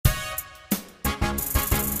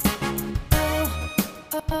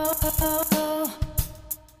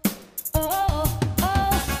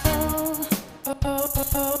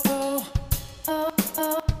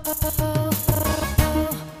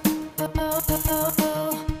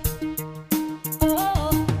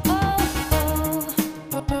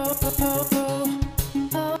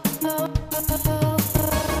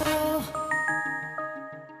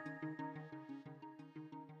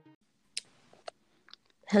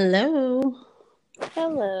Hello.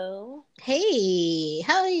 Hello. Hey,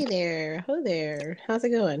 how are you there? Ho there. How's it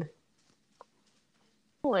going?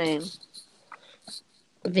 Doing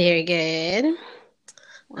Very good.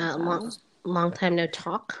 wow. Long time no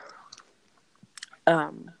talk.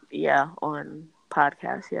 Yeah, on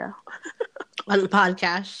podcast, yeah. On the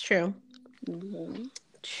podcast, true. Mm-hmm.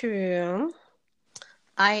 True.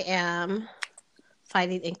 I am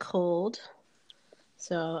fighting a cold,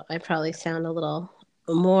 so I probably sound a little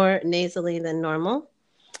more nasally than normal.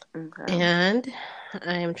 Okay. And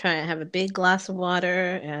I am trying to have a big glass of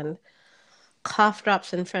water and cough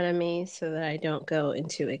drops in front of me so that I don't go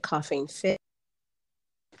into a coughing fit.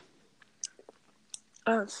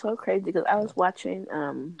 Oh, it's so crazy because I was watching.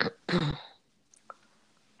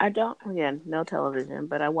 I don't again no television,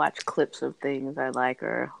 but I watch clips of things I like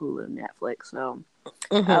or Hulu, Netflix. So I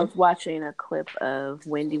Mm-hmm. was watching a clip of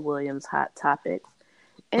Wendy Williams' Hot Topics,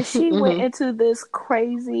 and she went Mm-hmm. into this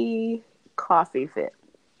crazy coffee fit.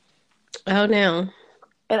 Oh no.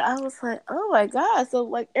 And I was like, oh my God. So,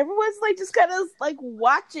 like, everyone's, like, just kind of, like,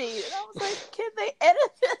 watching. And I was like, can they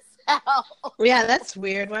edit this out? Yeah, that's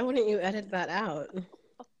weird. Why wouldn't you edit that out?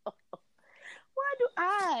 Why do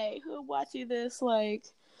I, who am watching this, like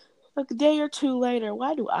a day or two later,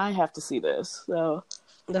 why do I have to see this? So,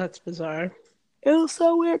 That's bizarre. it was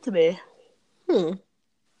so weird to me. Hmm.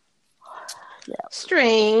 Yeah.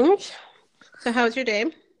 Strange. So how was your day?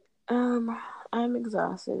 I'm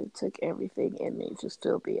exhausted. It took everything in me to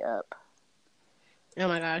still be up. Oh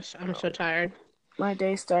my gosh, I'm so tired. My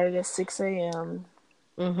day started at 6 a.m.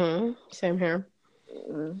 Mm-hmm. Same here.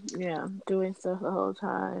 Yeah, doing stuff the whole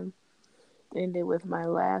time. Ended with my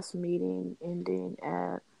last meeting ending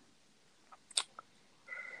at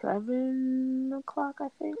 7 o'clock, I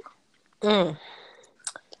think. Mm.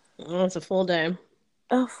 Well, it's a full day.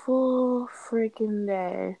 A full freaking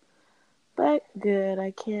day. But good,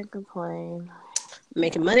 I can't complain.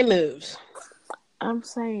 Making money moves. I'm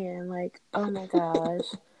saying, like, oh my gosh.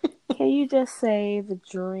 Can you just say the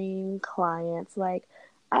dream clients? Like,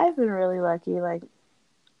 I've been really lucky. Like,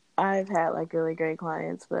 I've had, like, really great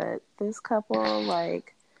clients, but this couple,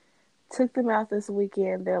 like, took them out this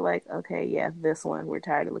weekend. They're like, okay, yeah, this one. We're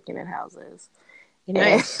tired of looking at houses. And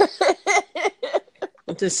Nice.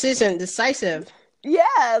 Decision, decisive.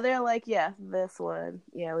 yeah, they're like, yeah, this one.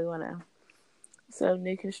 Yeah, we want to. So,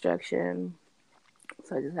 new construction.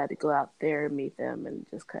 So, I just had to go out there and meet them and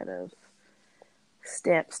just kind of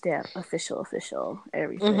step, official,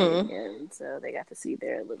 everything. Mm-hmm. And so they got to see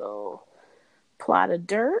their little plot of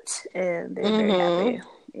dirt and they're very Mm-hmm. happy.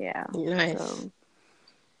 Yeah. Nice. So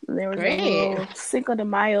there was a Great. little Cinco de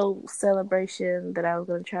Mayo celebration that I was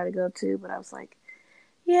going to try to go to, but I was like,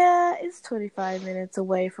 yeah, it's 25 minutes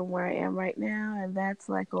away from where I am right now. And that's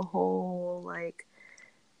like a whole, like,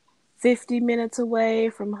 50 minutes away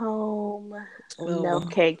from home. No, Oh,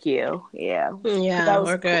 thank you. Yeah. Because I yeah, was,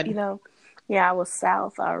 we're good. yeah, I was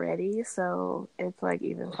south already. So it's like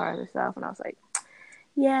even farther south. And I was like,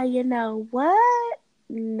 yeah, you know what?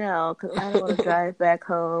 No, because I don't want to drive back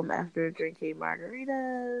home after drinking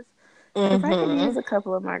margaritas. Because I could use Mm-hmm. a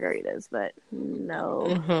couple of margaritas, but no.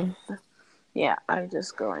 Mm-hmm. Yeah, I'm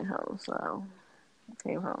just going home. So I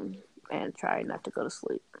came home and tried not to go to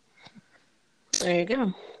sleep. There you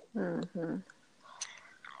go. Mm-hmm.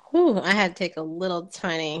 Ooh, I had to take a little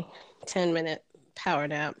tiny 10-minute power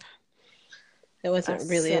nap. It I wasn't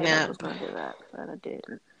really a said I was nap. going to do that, but I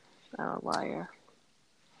didn't. I'm a liar.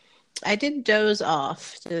 I did doze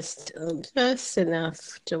off just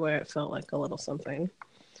enough to where it felt like a little something.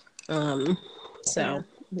 Um, Yeah, so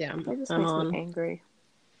yeah, that just I'm makes me on. angry.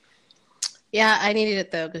 Yeah, I needed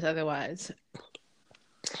it though because otherwise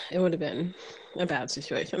it would have been a bad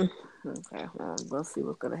situation. Okay, well, we'll see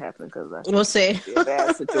what's going to happen because that's We'll just going see. to be a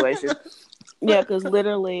bad situation. Yeah, because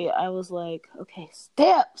literally I was like, okay,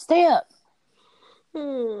 stay up, stay up.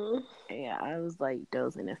 Hmm. Yeah, I was like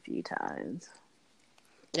dozing a few times.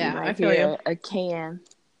 You Yeah, I might feel you. hear a can.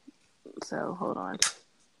 So hold on.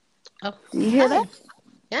 Oh, Do you hear that? hi.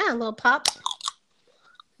 Yeah, a little pop.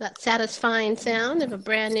 That satisfying sound of a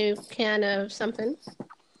brand new can of something.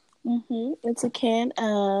 It's a can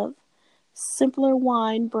of Simpler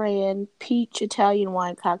Wine brand peach Italian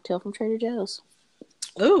wine cocktail from Trader Joe's.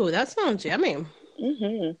 Ooh, that sounds yummy.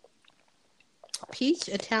 Mm-hmm. peach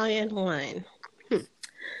Italian wine.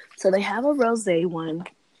 So they have a rosé one,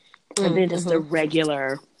 and then just a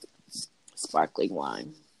regular sparkling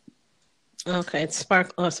wine. Okay, it's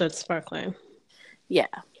so it's sparkling. Yeah,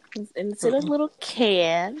 and it's in a little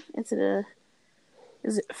can. Is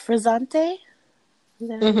it Frizzante? Is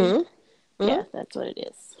that Mm-hmm. Yeah, that's what it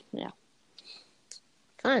is. Yeah.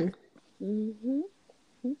 Fun. Mm-hmm.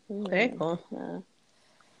 Very cool.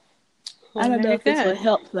 I don't know if good. this will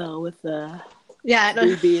help though with the I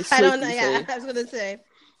don't know. Yeah, thing. I was gonna say,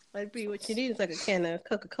 what you need is like a can of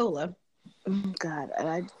Coca-Cola. Oh God, and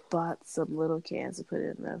I bought some little cans to put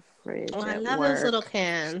in the fridge. Oh, I at love work. those little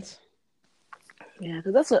cans. Yeah,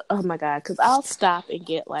 because that's what. Oh my God, because I'll stop and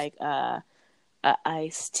get like a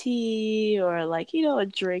iced tea or like a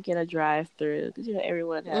drink in a drive-through. Because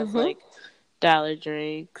everyone has like dollar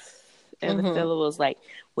drinks, and the fellow was like,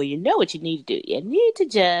 "Well, you know what you need to do? You need to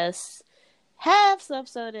just have some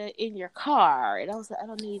soda in your car." And I was like, "I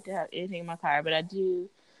don't need to have anything in my car, but I do.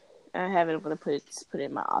 I have it. I'm gonna put it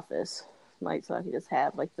in my office, like so I can just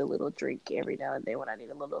have like the little drink every now and then when I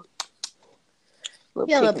need a little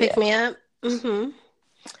pick me up. Mm-hmm.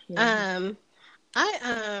 Yeah.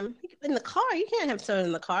 In the car, you can't have soda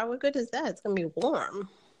in the car. What good is that? It's gonna be warm.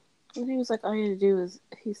 And he was like, all you have to do is,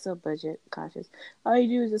 he's so budget conscious. All you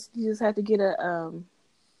do is you just have to get a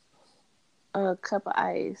cup of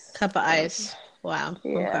ice. Ice. Wow.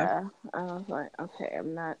 Yeah. Okay. I was like, okay,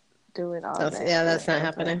 I'm not doing all that. Yeah, that's not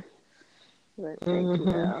happening. But thank you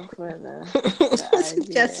though for the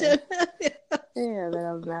suggestion. Yeah, that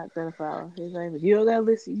I'm not gonna follow. He's like, but you don't gotta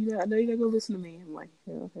listen. I know you're not gonna listen to me. I'm like,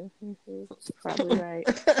 okay, probably right.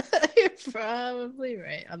 You're probably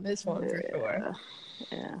right on this one for sure.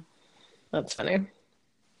 Yeah, that's funny.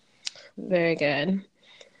 Very good.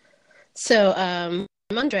 So, I'm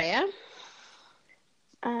Andrea.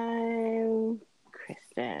 I'm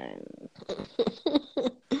Kristen.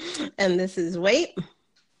 And this is Wait.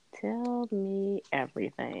 Tell me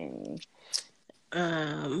everything. The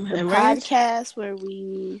podcast where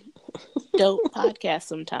we don't podcast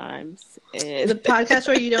sometimes. The podcast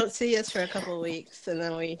where you don't see us for a couple of weeks and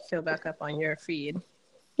then we show back up on your feed.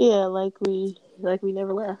 Yeah, like we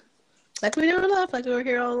never left. Like we never left. Like we were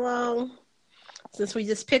here all along. Since we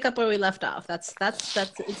just pick up where we left off. It's a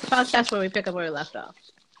podcast where we pick up where we left off.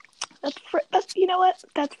 That's you know what?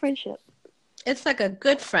 That's friendship. It's like a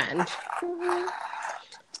good friend. Mm-hmm.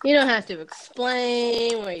 You don't have to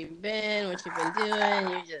explain where you've been, what you've been doing.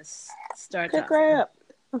 You just start talking. Up.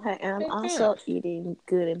 Okay, and I'm also eating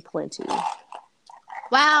good and plenty.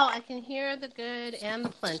 Wow, I can hear the good and the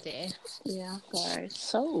plenty. Yeah, sorry. It's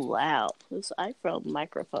so loud. This iPhone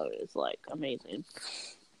microphone is like amazing.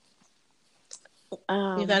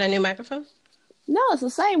 You got a new microphone? No, it's the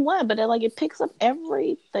same one, but it picks up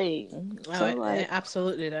everything. Oh, so it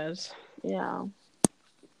absolutely does. Yeah.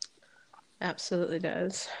 Absolutely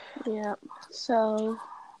does. Yep. So,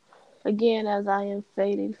 again, as I am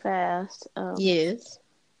fading fast. Yes.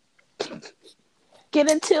 Get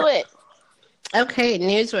into it. Okay,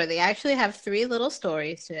 newsworthy. I actually have 3 little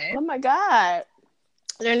stories today. Oh my God.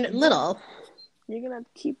 They're little. You're going to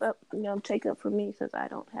keep up, take up for me because I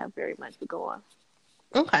don't have very much to go on.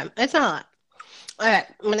 Okay, it's not a lot. All right,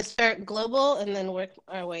 I'm going to start global and then work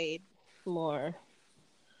our way more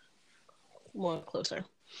closer.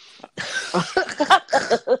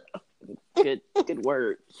 Good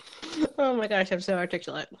word. Oh my gosh, I'm so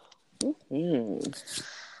articulate. Mm-hmm.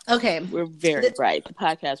 Okay, we're very bright. The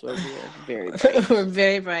podcast where we're very bright. We're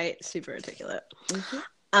very bright, super articulate. Mm-hmm.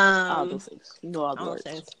 All those things. All the words.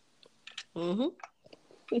 Things. Mm-hmm.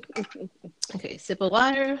 Okay, sip of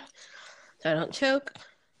water so I don't choke.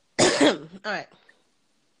 All right.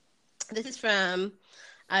 This is from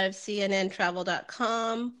out of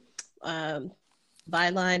CNNtravel.com.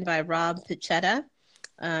 Byline by Rob Pichetta,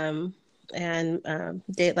 and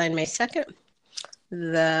Dateline May 2nd.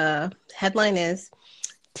 The headline is,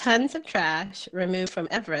 Tons of trash removed from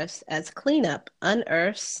Everest as cleanup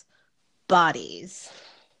unearths bodies.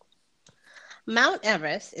 Mount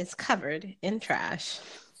Everest is covered in trash.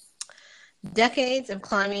 Decades of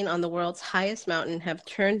climbing on the world's highest mountain have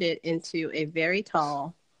turned it into a very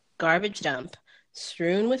tall garbage dump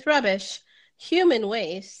strewn with rubbish, human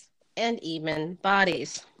waste, and even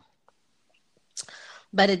bodies.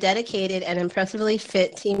 But a dedicated and impressively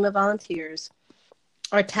fit team of volunteers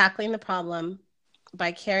are tackling the problem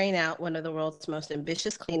by carrying out one of the world's most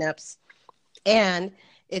ambitious cleanups, and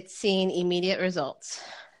it's seen immediate results.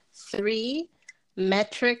 3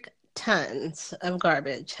 metric tons of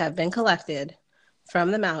garbage have been collected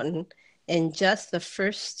from the mountain in just the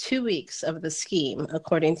first 2 weeks of the scheme,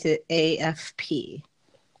 according to AFP.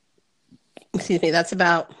 Excuse me, that's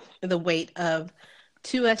about the weight of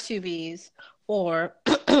 2 SUVs or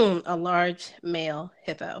a large male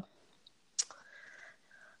hippo.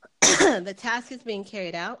 The task is being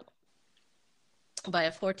carried out by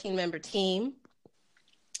a 14-member team,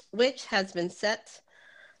 which has been set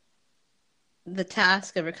the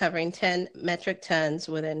task of recovering 10 metric tons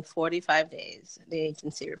within 45 days, the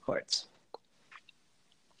agency reports.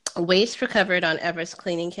 Waste recovered on Everest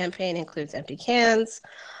cleaning campaign includes empty cans,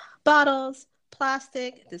 bottles,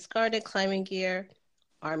 plastic, discarded climbing gear.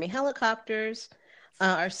 Army helicopters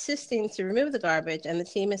are assisting to remove the garbage, and the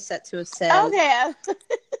team is set to ascend. Okay.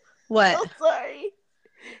 What? Oh, sorry.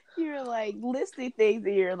 You're like listing things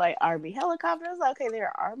and you're like Army helicopters. Okay, there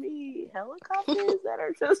are Army helicopters that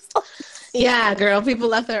are just Yeah, girl, people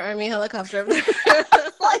left their Army helicopter. like,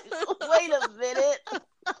 wait a minute.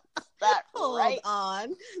 That Hold right?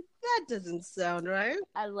 on. That doesn't sound right.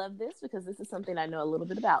 I love this because this is something I know a little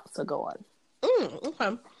bit about, so go on.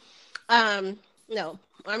 Okay. No,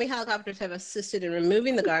 Army helicopters have assisted in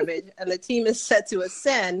removing the garbage, and the team is set to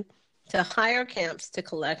ascend to higher camps to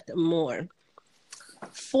collect more.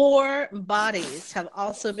 4 bodies have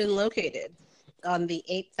also been located on the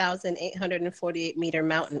 8,848 meter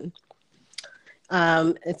mountain.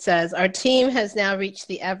 It says, our team has now reached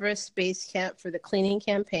the Everest base camp for the cleaning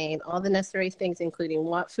campaign. All the necessary things, including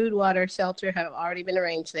food, water, shelter, have already been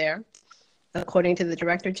arranged there, according to the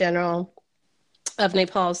Director General of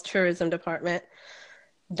Nepal's Tourism Department,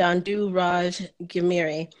 Dandu Raj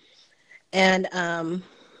Gimiri. And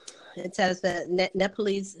it says that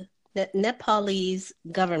Nepalese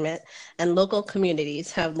government and local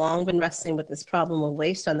communities have long been wrestling with this problem of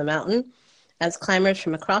waste on the mountain, as climbers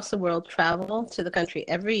from across the world travel to the country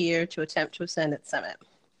every year to attempt to ascend its summit.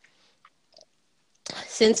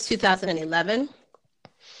 Since 2011,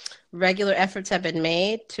 regular efforts have been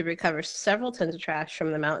made to recover several tons of trash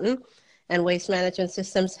from the mountain, and waste management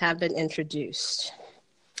systems have been introduced.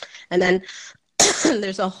 And then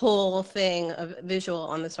there's a whole thing of visual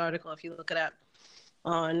on this article, if you look it up,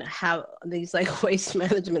 on how these like waste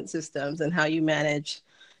management systems and how you manage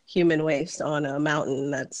human waste on a mountain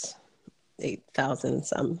that's 8,000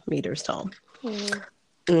 some meters tall.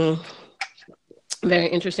 Very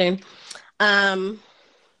interesting. It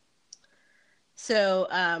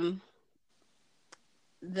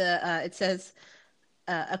says,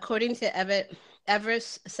 according to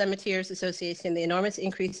Everest Cemeteers Association, the enormous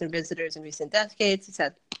increase in visitors in recent decades has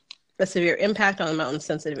had a severe impact on the mountain's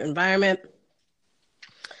sensitive environment.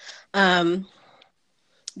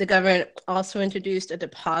 The government also introduced a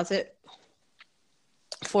deposit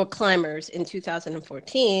for climbers in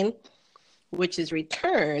 2014, which is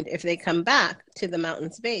returned if they come back to the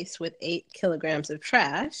mountain's base with 8 kilograms of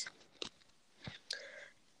trash.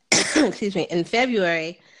 Excuse me. In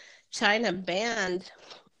February, China banned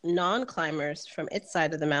non-climbers from its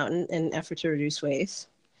side of the mountain in an effort to reduce waste.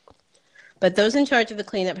 But those in charge of the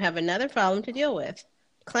cleanup have another problem to deal with: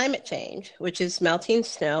 climate change, which is melting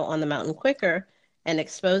snow on the mountain quicker and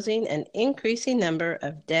exposing an increasing number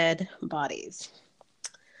of dead bodies.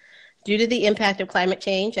 Due to the impact of climate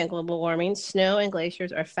change and global warming, snow and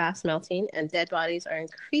glaciers are fast melting, and dead bodies are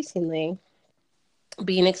increasingly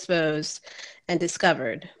being exposed and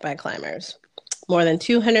discovered by climbers. More than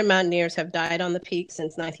 200 mountaineers have died on the peak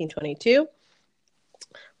since 1922,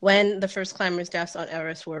 when the first climbers' deaths on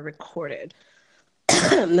Everest were recorded.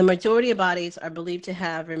 The majority of bodies are believed to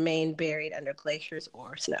have remained buried under glaciers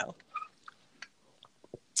or snow.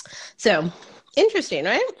 So, interesting,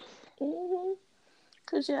 right? Mm-hmm.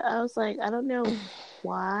 Because, yeah, I was like, I don't know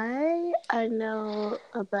why I know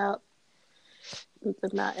about the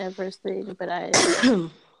Mount Everest thing, but I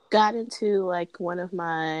got into, like, one of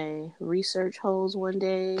my research holes one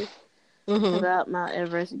day about Mount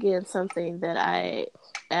Everest. Again, something that I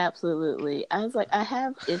was like, I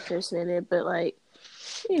have interest in it, but, like,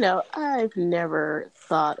 you know, I've never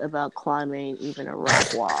thought about climbing even a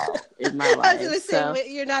rock wall in my life. I was going to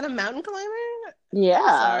say, you're not a mountain climber? Yeah.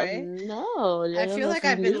 Sorry. No. I feel like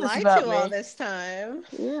I've been lied to all this time.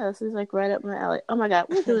 Yeah, this is like right up my alley. Oh my God,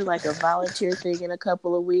 we're doing like a volunteer thing in a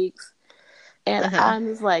couple of weeks. And I'm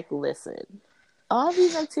just like, listen, all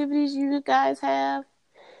these activities you guys have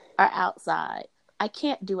are outside. I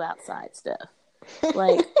can't do outside stuff.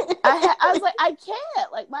 Like, I was like, I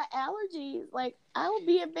can't. Like, my allergies, like, I will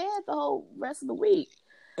be in bed the whole rest of the week.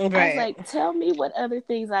 Right. I was like, tell me what other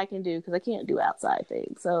things I can do, because I can't do outside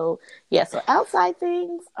things. So, yeah, so outside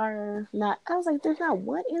things are not, I was like, there's not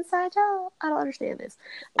one inside job? I don't understand this.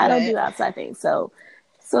 Right. I don't do outside things. So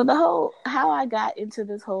the whole, how I got into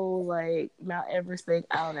this whole, like, Mount Everest thing,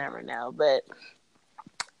 I'll never know. But,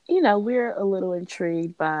 we're a little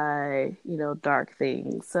intrigued by, dark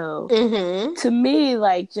things. So Mm-hmm. to me,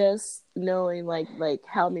 like, just knowing like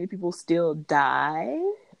how many people still die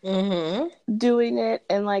Mm-hmm. doing it,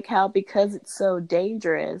 and like how, because it's so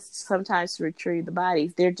dangerous sometimes to retrieve the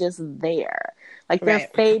bodies, they're just there. Like, they're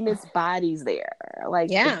Right. famous bodies there, like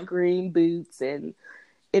the Yeah. green boots and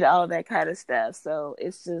all that kind of stuff. So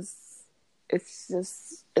it's just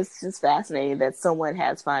fascinating that someone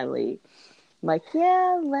has finally, like,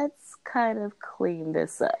 yeah, let's kind of clean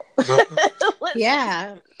this up.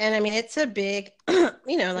 Yeah. And I mean, it's a big, It's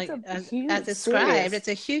like a as huge, described, serious. it's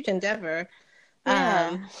a huge endeavor.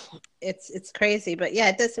 Yeah. Um, it's crazy, but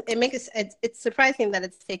yeah, it makes it's surprising that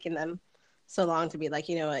it's taken them so long to be like,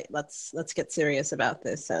 what, let's get serious about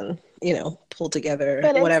this and, pull together But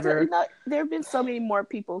it's still, whatever. there have been so many more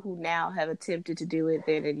people who now have attempted to do it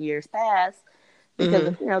than in years past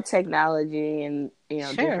because Mm-hmm. of, technology and,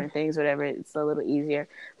 Sure. different things, whatever. It's a little easier.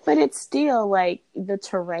 But it's still like the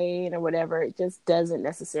terrain or whatever, it just doesn't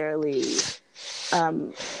necessarily,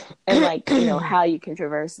 and like, how you can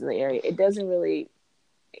traverse the area. It doesn't really,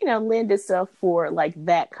 lend itself for like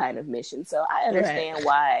that kind of mission. So I Right. understand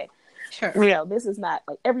why, Sure. this is not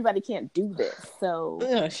like everybody can't do this. So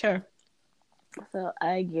Oh, sure.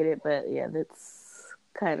 I get it, but yeah, that's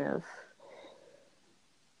kind of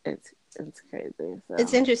it's crazy. So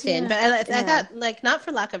It's interesting, yeah, but I yeah. thought, like, not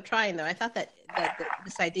for lack of trying though. I thought that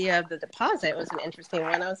this idea of the deposit was an interesting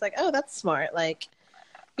one. I was like, oh, that's smart. Like,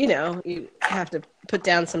 you have to put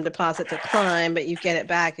down some deposit to climb, but you get it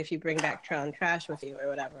back if you bring back trash with you or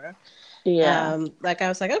whatever. Yeah. Like I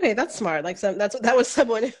was like, okay, that's smart. Like that was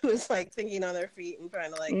someone who was like thinking on their feet and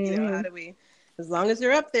trying to, like, how do we, as long as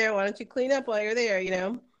you're up there, why don't you clean up while you're there,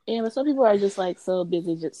 Yeah, but some people are just like so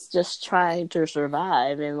busy just trying to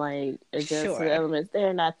survive and like adjust to the Sure. elements.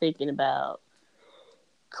 They're not thinking about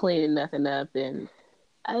cleaning nothing up. And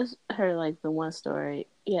I just heard like the one story.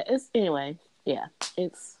 Yeah,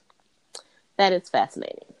 that is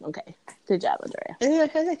fascinating. Okay, good job, Andrea.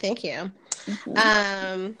 Thank you.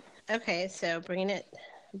 Mm-hmm. Okay, so bringing it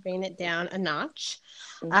down a notch.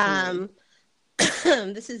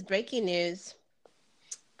 Mm-hmm. This is breaking news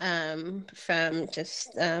from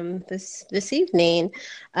just this evening.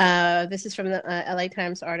 This is from the LA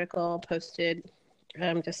Times article posted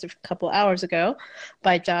just a couple hours ago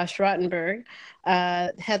by Josh Rottenberg.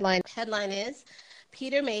 Headline is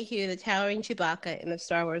Peter Mayhew, the towering Chewbacca in the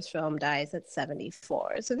Star Wars film, dies at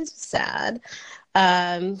 74. So this is sad.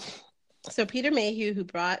 So Peter Mayhew, who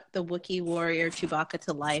brought the Wookiee warrior Chewbacca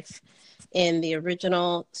to life in the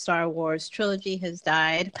original Star Wars trilogy, has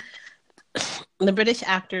died. The British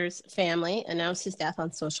actor's family announced his death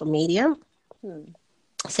on social media,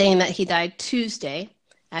 saying that he died Tuesday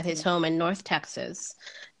at his home in North Texas.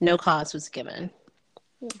 No cause was given.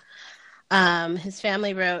 His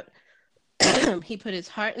family wrote, he put his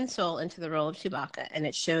heart and soul into the role of Chewbacca, and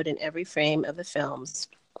it showed in every frame of the films.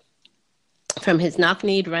 From his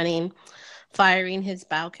knock-kneed running, firing his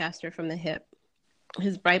bowcaster from the hip,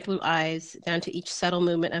 his bright blue eyes, down to each subtle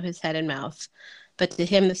movement of his head and mouth. But to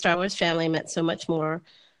him, the Star Wars family meant so much more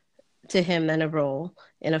to him than a role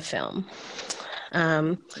in a film.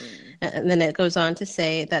 And then it goes on to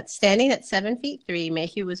say that standing at 7'3",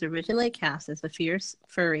 Mayhew was originally cast as the fierce,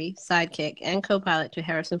 furry sidekick and co-pilot to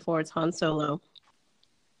Harrison Ford's Han Solo,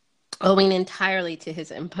 owing entirely to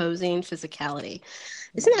his imposing physicality.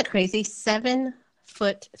 Isn't that crazy?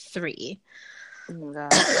 7'3". Oh my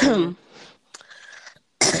God.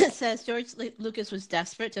 It says George Lucas was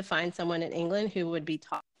desperate to find someone in England who would be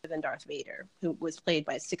taller than Darth Vader, who was played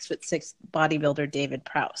by 6'6" bodybuilder David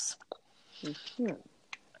Prowse. Mm-hmm.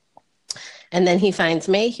 And then he finds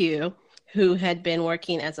Mayhew, who had been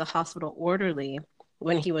working as a hospital orderly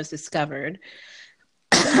when he was discovered.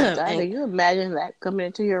 God, can you imagine that coming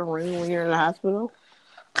into your room when you're in the hospital?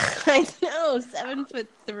 I know,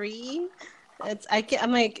 7'3".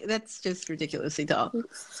 I'm like, that's just ridiculously tall.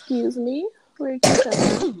 Excuse me. Where did you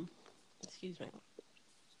come? Excuse me.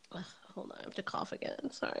 Hold on, I have to cough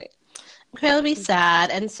again. Sorry. Incredibly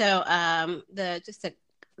sad. And so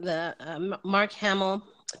Mark Hamill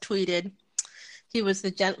tweeted, he was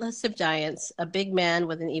the gentlest of giants, a big man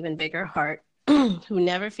with an even bigger heart, who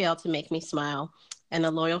never failed to make me smile, and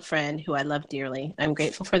a loyal friend who I love dearly. I'm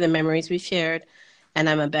grateful for the memories we shared, and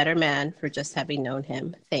I'm a better man for just having known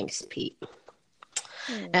him. Thanks, Pete.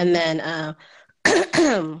 And then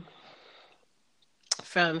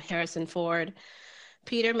from Harrison Ford,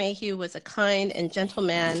 Peter Mayhew was a kind and gentle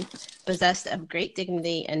man, possessed of great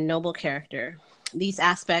dignity and noble character. These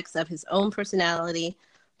aspects of his own personality,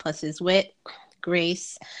 plus his wit,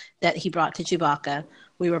 grace that he brought to Chewbacca,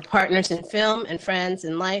 We were partners in film and friends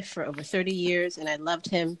in life for over 30 years, and I loved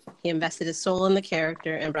him. He invested his soul in the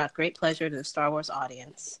character and brought great pleasure to the Star Wars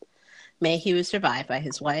audience. May he was survived by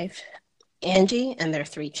his wife, Angie, and their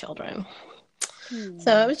 3 children.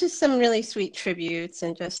 So it was just some really sweet tributes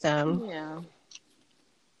and just Yeah.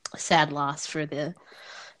 a sad loss for the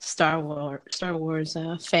Star Wars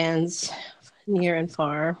fans near and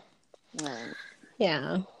far. Right.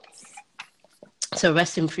 Yeah. So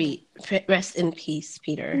rest in peace,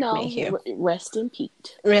 Peter Mayhew. Rest in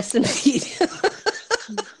Pete. Rest in peace.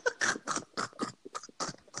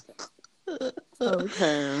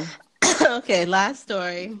 Okay. Okay, last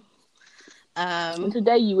story. And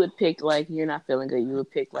today you would pick, like, you're not feeling good. You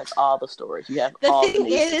would pick, like, all the stories. You have The all thing the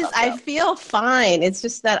news is, I feel fine. It's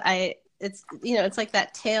just that it's like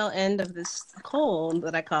that tail end of this cold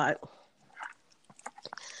that I caught.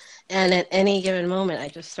 And at any given moment, I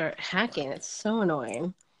just start hacking. It's so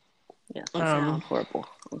annoying. Yeah, that sounds horrible.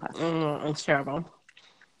 Okay. It's terrible.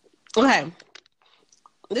 Okay.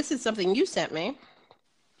 This is something you sent me.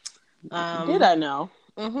 Did I know?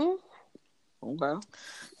 Mm-hmm. Okay.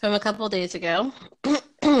 From a couple of days ago. I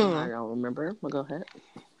don't remember. Well, go ahead.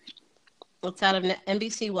 It's out of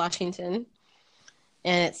NBC Washington.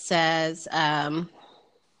 And it says,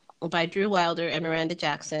 by Drew Wilder and Miranda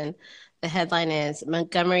Jackson, the headline is,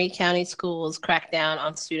 Montgomery County Schools crack down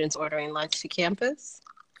on students ordering lunch to campus.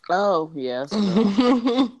 Oh, yes.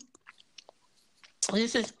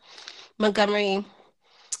 This is Montgomery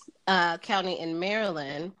County in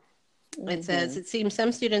Maryland. It says, it seems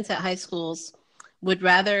some students at high schools would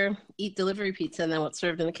rather eat delivery pizza than what's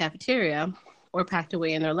served in the cafeteria or packed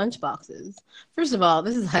away in their lunch boxes. First of all,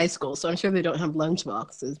 this is high school, so I'm sure they don't have lunch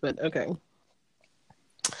boxes, but okay.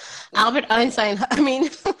 Albert Einstein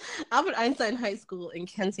High School in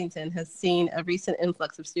Kensington has seen a recent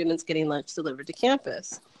influx of students getting lunch delivered to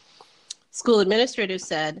campus. School administrators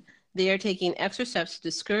said they are taking extra steps to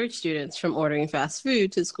discourage students from ordering fast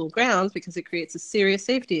food to school grounds because it creates a serious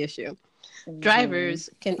safety issue. Drivers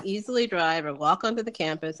can easily drive or walk onto the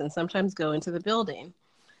campus and sometimes go into the building.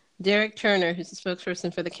 Derek Turner, who's the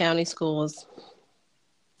spokesperson for the county schools,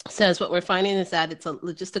 says what we're finding is that it's a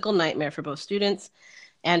logistical nightmare for both students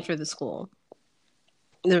and for the school.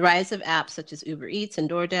 The rise of apps such as Uber Eats and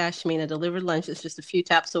DoorDash mean a delivered lunch is just a few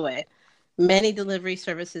taps away. Many delivery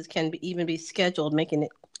services can even be scheduled, making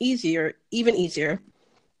it even easier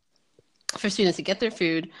for students to get their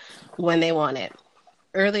food when they want it.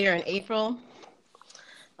 Earlier in April,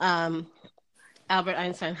 Albert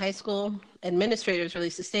Einstein High School administrators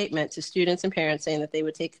released a statement to students and parents saying that they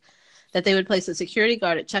would place a security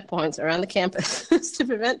guard at checkpoints around the campus to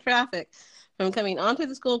prevent traffic from coming onto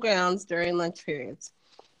the school grounds during lunch periods.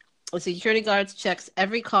 The security guards checks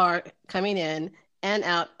every car coming in and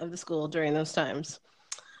out of the school during those times.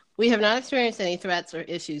 We have not experienced any threats or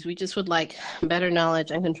issues. We just would like better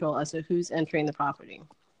knowledge and control as to who's entering the property.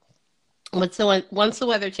 Once the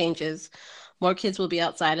weather changes, more kids will be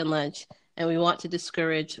outside in lunch, and we want to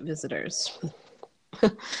discourage visitors.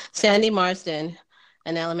 Sandy Marsden,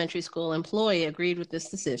 an elementary school employee, agreed with this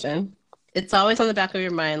decision. It's always on the back of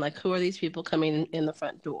your mind, like, who are these people coming in the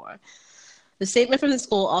front door? The statement from the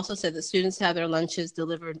school also said that students who have their lunches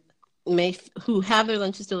delivered may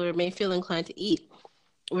feel inclined to eat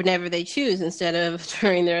whenever they choose instead of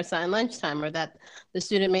during their assigned lunchtime, or that the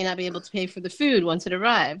student may not be able to pay for the food once it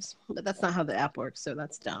arrives. But that's not how the app works, so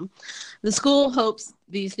that's dumb. The school hopes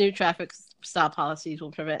these new traffic stop policies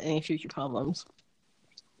will prevent any future problems.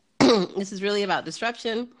 This is really about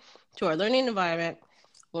disruption to our learning environment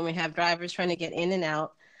when we have drivers trying to get in and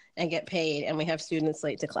out and get paid, and we have students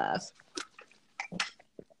late to class.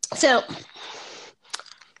 So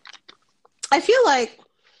I feel like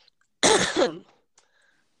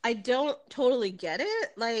I don't totally get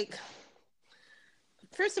it. Like,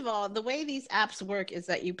 first of all, the way these apps work is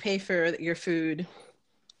that you pay for your food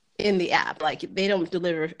in the app. Like, they don't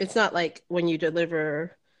deliver. It's not like when you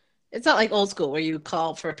deliver. It's not like old school where you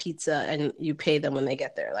call for a pizza and you pay them when they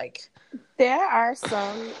get there. Like, there are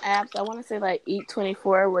some apps, I want to say like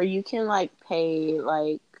Eat24, where you can like pay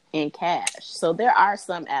like in cash. So there are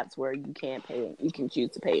some apps where you can pay. You can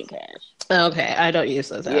choose to pay in cash. Okay, I don't use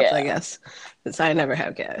those apps, I guess, since I never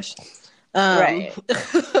have cash. Right.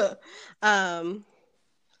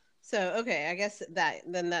 So, okay, I guess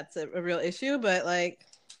that's a real issue, but like,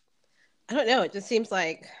 I don't know. It just seems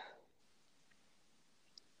like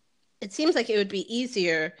it would be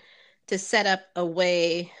easier to set up a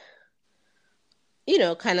way,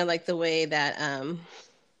 kind of like the way that,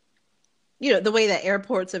 the way that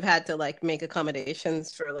airports have had to like make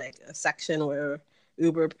accommodations for like a section where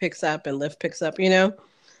Uber picks up and Lyft picks up,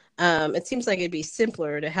 it seems like it'd be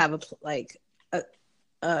simpler to have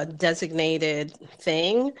a designated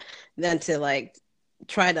thing than to like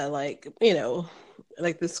try to like,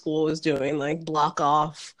 like the school is doing, like block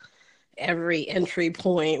off every entry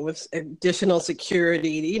point with additional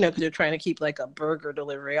security, because they're trying to keep like a burger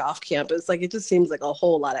delivery off campus. Like it just seems like a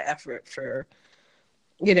whole lot of effort for,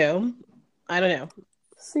 I don't know.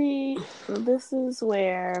 See, this is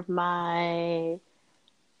where my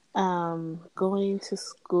going to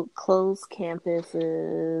school, closed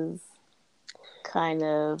campuses kind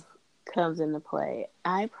of comes into play.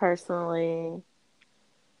 I personally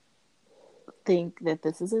think that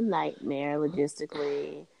this is a nightmare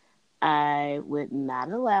logistically. I would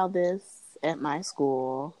not allow this at my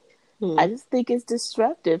school. I just think it's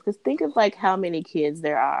disruptive, because think of like how many kids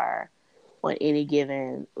there are on any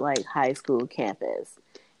given like high school campus.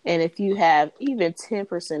 And if you have even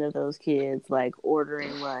 10% of those kids like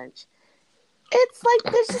ordering lunch, it's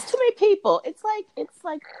like there's just too many people. It's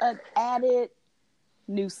like an added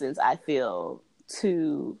nuisance, I feel,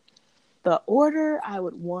 to the order I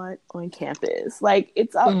would want on campus. Like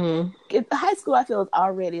high school, I feel, is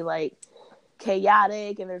already like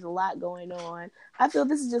chaotic and there's a lot going on. I feel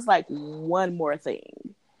this is just like one more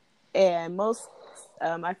thing. And most,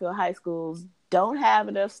 I feel high schools don't have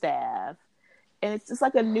enough staff. And it's just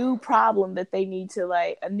like a new problem that they need to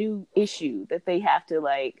like, a new issue that they have to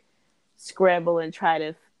like scramble and try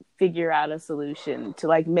to figure out a solution to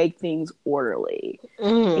like make things orderly. You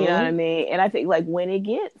know what I mean? And I think like when it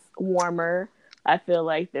gets warmer, I feel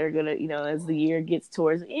like they're gonna, as the year gets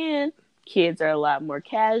towards the end, kids are a lot more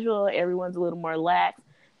casual, everyone's a little more lax.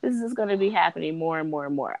 This is going to be happening more and more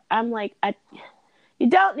and more. I'm like, you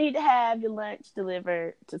don't need to have your lunch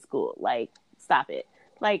delivered to school. Like, stop it.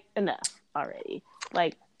 Like, enough already.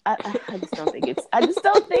 Like, I just don't think it's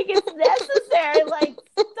necessary. Like,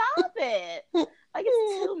 stop it. Like,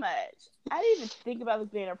 it's too much. I didn't even think about this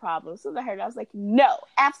being a problem. As soon as I heard it, I was like, no,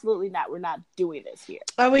 absolutely not. We're not doing this here.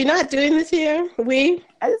 Are we not doing this here? Yes.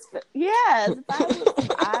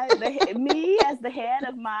 Me as the head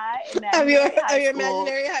of my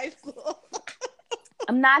imaginary high school.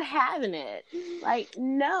 I'm not having it. Like,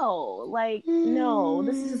 no.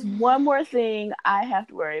 This is just one more thing I have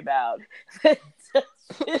to worry about.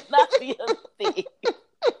 It's not the other thing.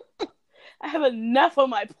 I have enough on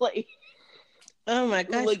my plate. Oh my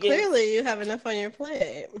gosh! Clearly, you have enough on your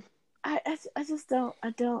plate. I just don't. I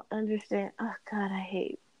don't understand. Oh God, I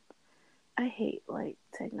hate like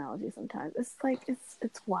technology sometimes. It's like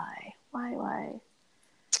it's why I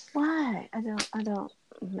don't know. I don't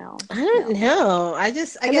know. I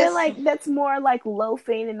guess like that's more like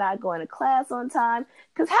loafing and not going to class on time.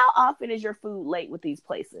 Because how often is your food late with these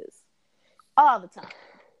places? All the time.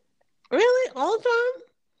 Really? All the time?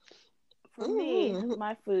 For me,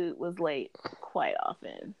 my food was late quite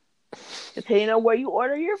often. Depending on where you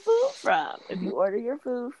order your food from. If you order your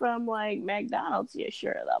food from like McDonald's, yeah,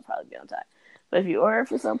 sure, that'll probably be on time. But if you order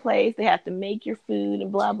from someplace, they have to make your food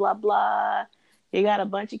and blah, blah, blah. You got a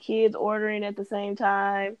bunch of kids ordering at the same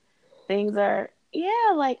time. Things are,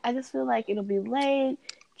 like, I just feel like it'll be late.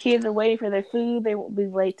 Kids are waiting for their food. They won't be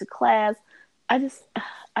late to class. I just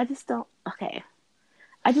don't, okay.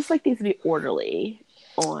 I just like things to be orderly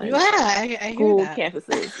on school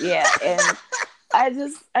campuses. Yeah, and I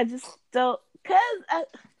just don't, because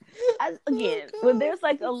again, when there's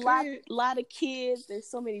like a lot of kids, there's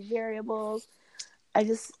so many variables. I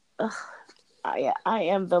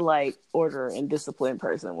am the like order and discipline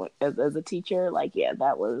person as a teacher. Like,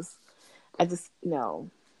 that was,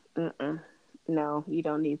 no, you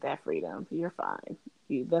don't need that freedom. You're fine.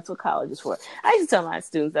 That's what college is for. I used to tell my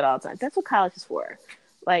students that all the time. That's what college is for.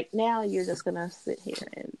 Like, now you're just gonna sit here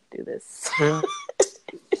and do this.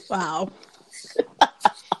 Wow.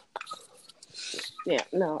 Yeah,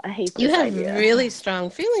 no, I hate this. You have really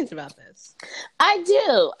strong feelings about this. I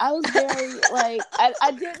do. I was very like,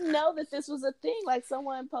 I didn't know that this was a thing. Like,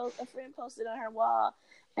 a friend posted on her wall,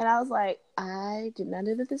 and I was like, I did not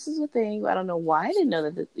know that this was a thing. I don't know why I didn't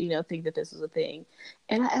know that, think that this was a thing.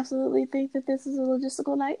 And I absolutely think that this is a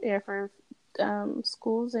logistical nightmare for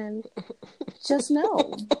schools, and just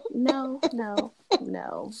no. No.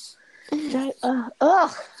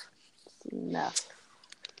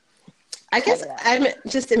 I guess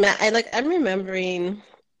I'm remembering,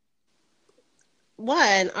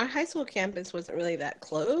 one, our high school campus wasn't really that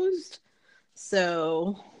closed.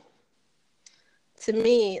 So to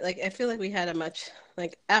me, like, I feel like we had a much,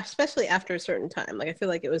 like, especially after a certain time, like, I feel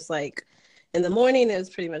like it was like in the morning, it was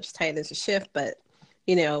pretty much tight as a shift, but,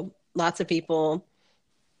 lots of people,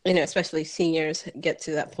 especially seniors, get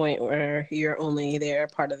to that point where you're only there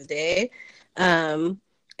part of the day. And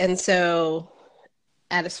so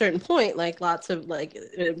at a certain point, like lots of like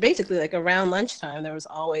basically like around lunchtime, there was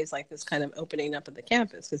always like this kind of opening up of the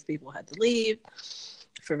campus because people had to leave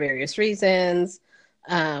for various reasons,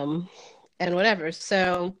 and whatever.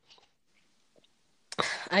 So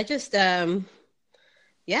I just,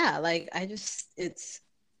 yeah, like I just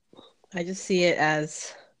see it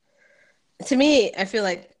as, to me, I feel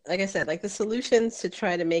like I said, like the solutions to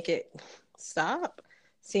try to make it stop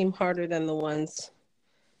seem harder than the ones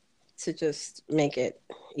to just make it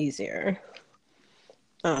easier.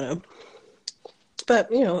 I don't know.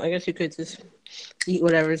 But, I guess you could just eat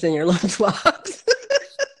whatever's in your lunchbox.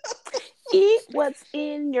 Eat what's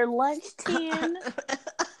in your lunch tin,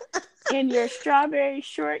 in your strawberry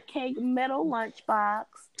shortcake metal lunchbox.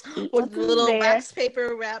 Eat With the little wax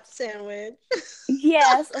paper wrapped sandwich.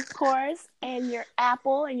 Yes, of course. And your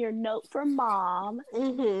apple and your note from mom.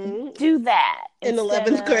 Mm-hmm. Do that. In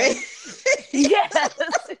 11th grade. Yes.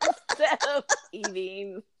 Instead of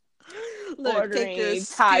eating. Look,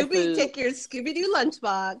 take your Scooby-Doo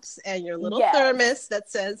lunchbox and your little thermos that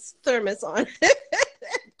says thermos on it.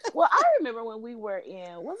 Well, I remember when we were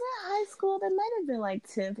was it high school? That might have been like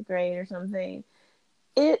 10th grade or something.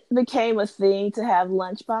 It became a thing to have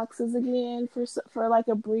lunch boxes again for like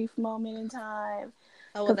a brief moment in time.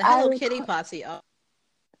 Oh, well, the Hello Kitty posse. Oh.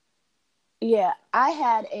 Yeah, I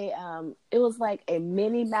had it was like a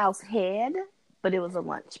Minnie Mouse head, but it was a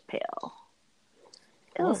lunch pail.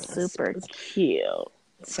 It was super cute.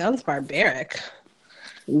 Sounds barbaric.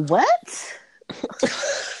 What?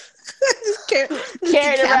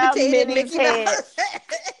 Carried around Minnie's head.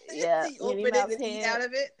 Yeah, you open it and eat out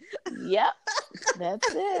of it. Yep,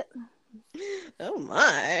 that's it. Oh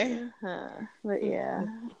my! But yeah,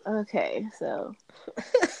 okay. So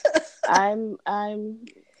I'm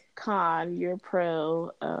con. You're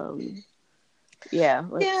pro. Yeah.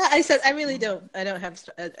 I said I really don't. I don't have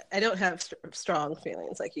strong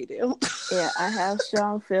feelings like you do. Yeah, I have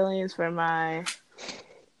strong feelings for my,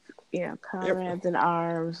 comrades in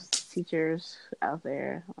arms, teachers out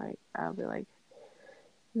there. Like, I'll be like,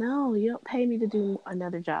 no, you don't pay me to do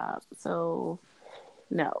another job, so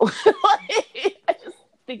no. I just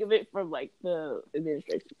think of it from like the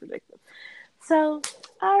administration perspective. So,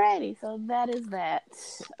 alrighty, so that is that.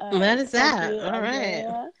 That is that. You, all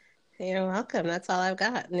right. You're welcome. That's all I've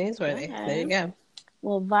got. Newsworthy. Okay. There you go.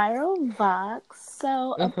 Well, Viral Vox.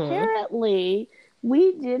 So apparently,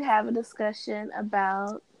 we did have a discussion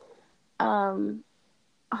about Homecoming,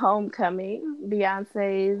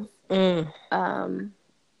 Beyonce's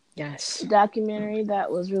yes documentary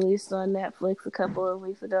that was released on Netflix a couple of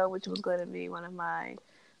weeks ago, which was going to be one of my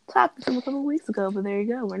topics from a couple of weeks ago. But there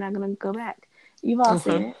you go. We're not going to go back. You've all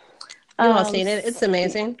seen it. You've all seen it. It's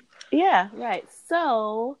amazing. Yeah, right.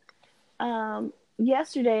 So,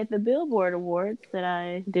 yesterday at the Billboard Awards that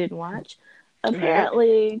I did watch,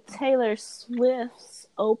 apparently Taylor Swift's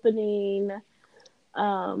opening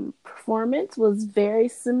performance was very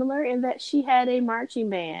similar in that she had a marching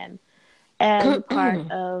band as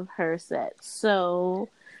part of her set. So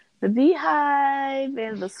the Beehive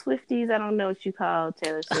and the Swifties, I don't know what you call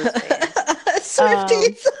Taylor Swift fans.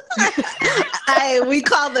 Swifties. We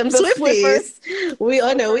call them Swifties. We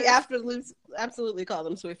absolutely call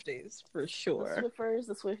them Swifties for sure. The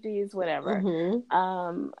Swifties, whatever.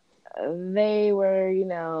 They were,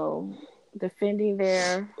 defending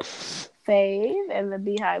their fave, and the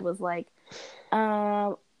Beehive was like,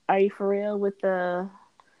 "Are you for real with the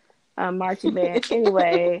marching band?"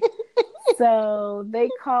 Anyway, so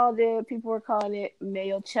people were calling it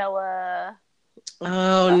Mayochella.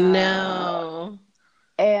 Oh no.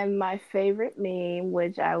 And my favorite meme,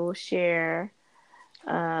 which I will share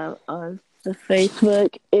on the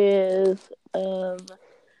Facebook, is of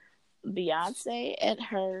Beyonce at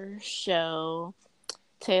her show,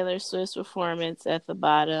 Taylor Swift's performance at the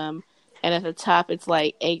bottom, and at the top it's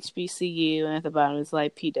like HBCU, and at the bottom it's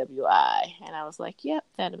like PWI. And I was like, yep,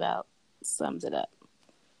 that about sums it up.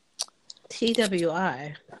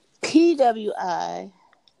 PWI.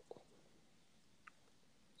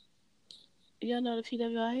 Y'all know what a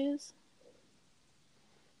PWI is?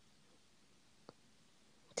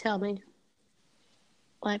 Tell me.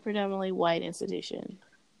 Like predominantly white institution.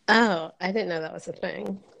 Oh, I didn't know that was a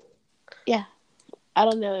thing. Yeah. I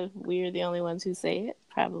don't know if we're the only ones who say it.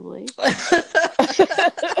 Probably.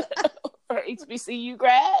 Or HBCU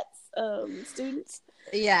grads, students.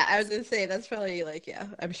 Yeah, I was going to say, that's probably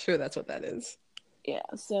I'm sure that's what that is. Yeah,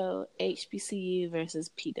 so HBCU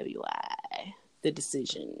versus PWI. The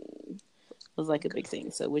decision was like a big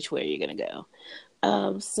thing. So which way are you going to go?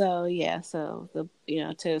 So the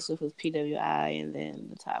Taylor Swift was PWI, and then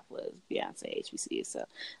the top was Beyonce HBCU. So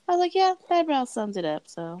I was like, yeah, that about sums it up.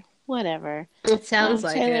 So whatever. It sounds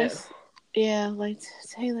like it. Yeah, like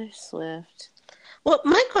Taylor Swift. Well,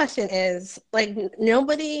 my question is, like,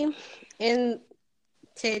 nobody in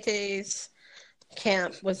Tay Tay's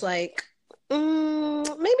camp was like,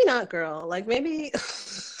 maybe not, girl. Like, maybe,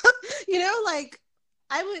 like,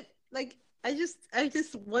 I would, like, I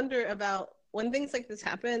just wonder about when things like this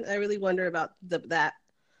happen. I really wonder about that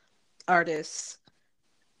artist's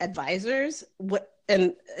advisors.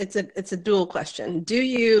 And it's a dual question. Do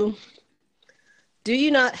you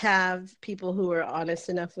not have people who are honest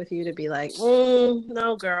enough with you to be like,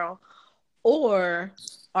 no, girl? Or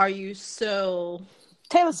are you so...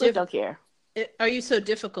 Taylor Swift don't care. Are you so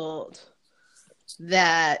difficult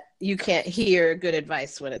that you can't hear good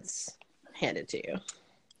advice when it's handed to you?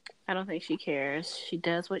 I don't think she cares. She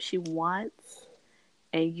does what she wants,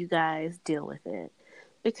 and you guys deal with it.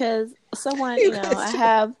 Because someone, I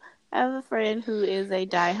have a friend who is a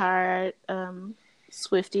diehard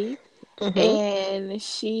Swiftie, and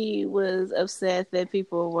she was upset that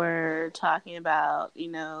people were talking about,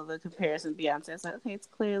 the comparison to Beyonce. It's like, okay,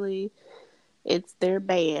 it's their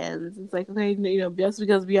bands. It's like, okay, just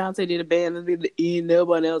because Beyonce did a band doesn't mean no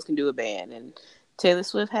one else can do a band. And Taylor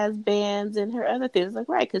Swift has bands and her other things. Like,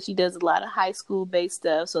 right, because she does a lot of high school based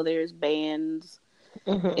stuff, so there's bands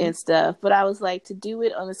and stuff. But I was like, to do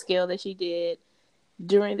it on the scale that she did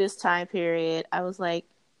during this time period, I was like,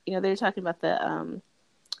 they were talking about the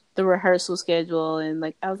rehearsal schedule, and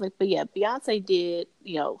like I was like, but yeah, Beyonce did,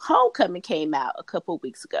 Homecoming came out a couple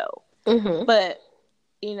weeks ago, but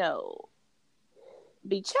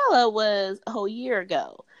Beachella was a whole year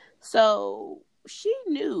ago, so she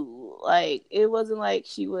knew, like, it wasn't like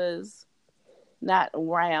she was not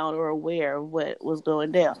around or aware of what was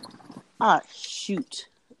going down. Ah, shoot.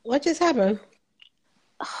 What just happened?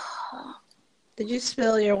 Did you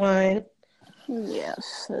spill your wine?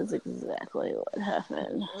 Yes, that's exactly what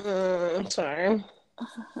happened. I'm sorry.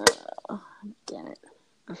 Damn it.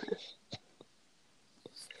 Okay.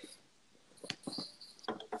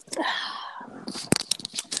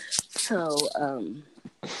 So,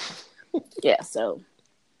 yeah, so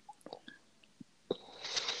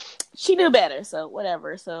she knew better, so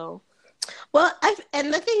whatever. So, well,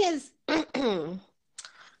 and the thing is,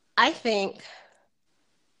 I think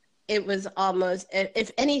it was almost,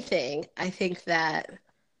 if anything, I think that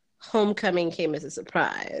Homecoming came as a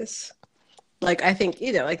surprise. Like, I think,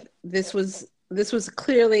 like this was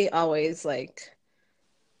clearly always like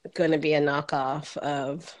going to be a knockoff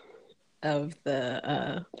of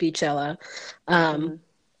the Beachella,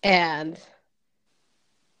 and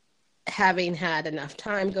having had enough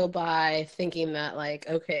time go by, thinking that, like,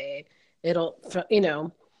 okay, it'll,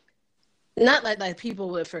 not like people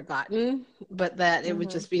would have forgotten, but that it would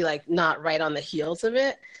just be like not right on the heels of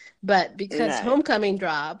it. But because Homecoming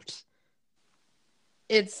dropped,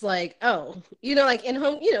 it's like, oh, like in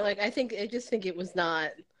like I just think it was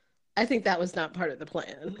not. I think that was not part of the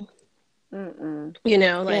plan. Like, and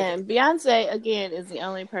Beyonce again is the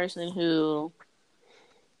only person who,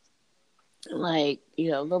 like,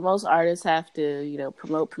 the most artists have to,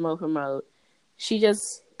 promote. She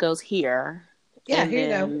just goes here. Yeah, here you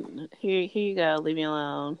go. Here you go. Leave me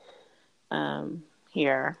alone.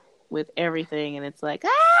 Here with everything, and it's like, thank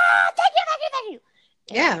you.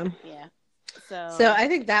 Yeah. Yeah. So I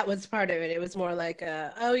think that was part of it. It was more like,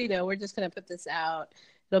 we're just gonna put this out.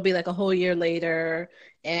 It'll be like a whole year later,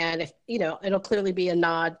 and if it'll clearly be a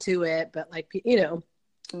nod to it, but like like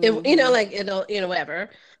it'll whatever.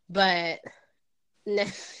 But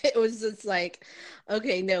it was just like,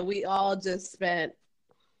 okay, no, we all just spent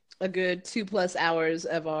a good 2+ hours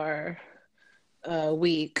of our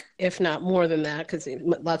week, if not more than that, because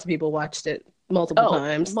lots of people watched it multiple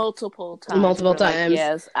times. Multiple times. Like,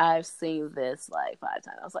 yes, I've seen this like 5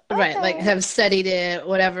 times. I was like, okay. Right, like have studied it,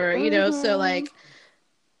 whatever, so like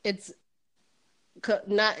it's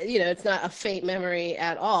not, it's not a faint memory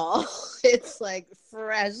at all. It's like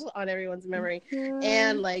fresh on everyone's memory,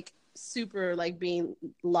 and like super like being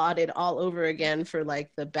lauded all over again for like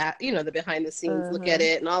the back, the behind the scenes look at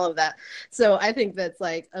it and all of that. So I think that's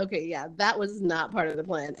like, okay, yeah, that was not part of the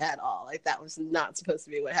plan at all. Like that was not supposed to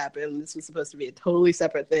be what happened. This was supposed to be a totally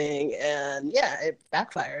separate thing, and yeah, it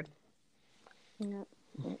backfired. Yeah.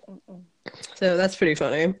 So that's pretty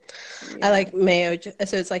funny. Yeah. I like Mayo.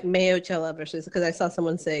 So it's like Mayo-Chella versus, because I saw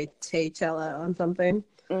someone say Tay-Chella on something.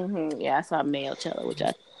 Yeah, I saw Mayo-Chella, which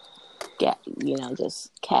I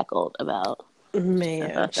just cackled about.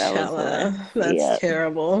 Mayo-Chella. That's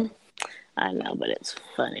terrible. I know, but it's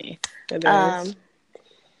funny. It is.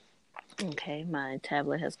 Okay, my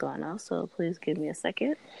tablet has gone off, so please give me a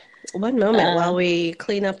second. One moment while we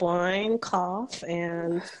clean up wine, cough,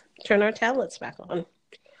 and turn our tablets back on.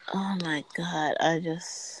 Oh my god, I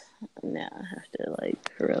have to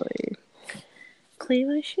like really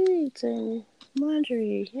clean my sheets and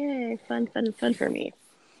laundry. Yay, fun, fun, fun for me.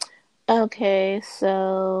 Okay,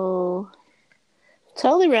 so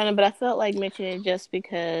totally random, but I felt like mentioning it just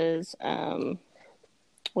because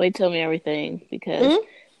Wade told me everything because Mm-hmm.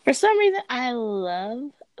 for some reason I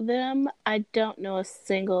love them. I don't know a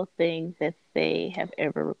single thing that they have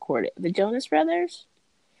ever recorded. The Jonas Brothers?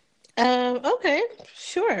 Okay,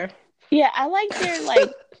 sure. Yeah, I like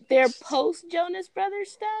their post Jonas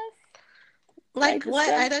Brothers stuff. Like Like the what?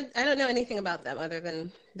 stuff I don't know anything about them other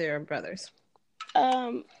than they're brothers.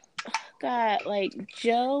 um God, like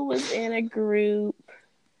Joe was in a group,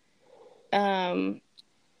 um,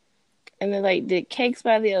 and then like did Cakes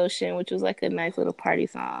by the Ocean, which was like a nice little party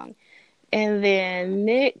song. And then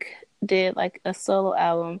Nick did like a solo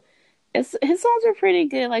album. His songs are pretty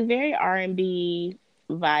good, like very R&B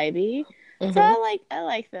vibey. So Mm-hmm. I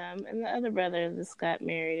like them. And the other brother just got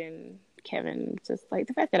married, and Kevin, just like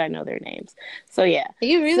the fact that I know their names. So yeah.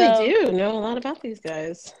 You really So do know a lot about these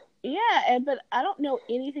guys. yeah, but I don't know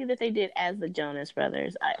anything that they did as the Jonas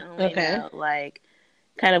Brothers. I only Okay. know like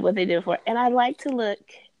kind of what they did before. And I like to look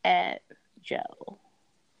at Joe.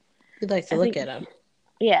 You'd like to I look think at them.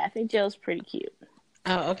 yeah, I think Joe's pretty cute.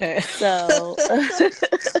 Oh, okay. So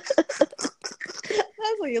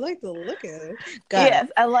That's what you like to look at him. Got yes,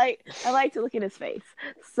 it. I like to look at his face.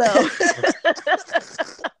 So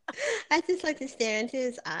I just like to stare into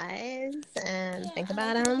his eyes and yeah, think I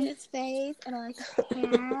about like to look at him. his face, and I like to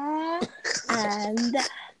hair and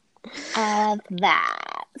all of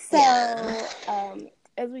that. Yeah, So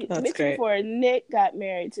as we that's mentioned great. before, Nick got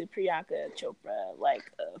married to Priyanka Chopra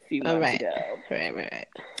like a few All months right, ago. right.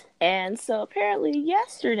 And so apparently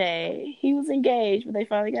yesterday he was engaged, but they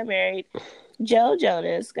finally got married. Joe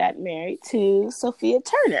Jonas got married to Sophia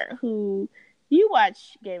Turner, who you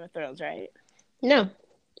watch Game of Thrones, right? No,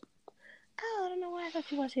 Oh, I don't know why I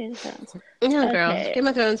thought you watched Game of Thrones. no, girl. Okay. Game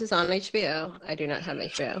of Thrones is on HBO. I do not have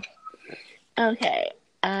HBO. Okay.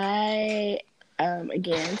 I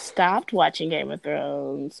again stopped watching Game of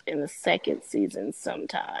Thrones in the second season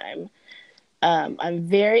sometime. I'm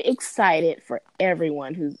very excited for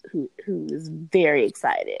everyone who is very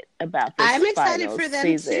excited about this I'm excited final for them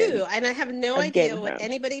season too, and I have no of Game idea of what Thrones.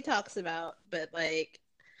 anybody talks about, but like,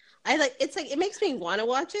 I like it's like it makes me want to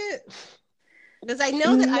watch it because I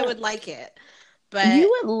know that I No, would like it, you but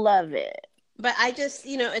would love it. I just,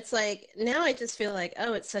 it's like now I just feel like,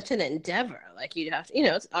 oh, it's such an endeavor. Like you'd have to,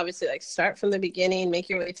 it's obviously like start from the beginning, make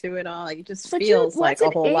your way through it all. Like it just But you feels like once a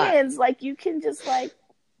it whole lot. ends, like you can just like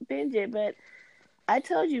binge it. But I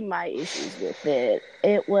told you my issues with it.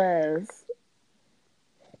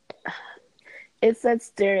 It's that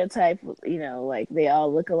stereotype, like they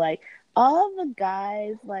all look alike. All the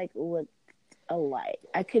guys like look alike.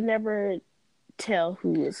 I could never tell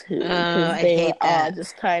who was who because I they were hate all that.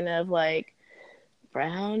 just kind of like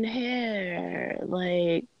brown hair,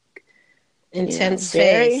 like Intense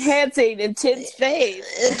very face. handsome, intense face.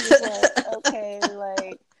 I'm just like, okay,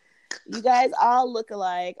 like you guys all look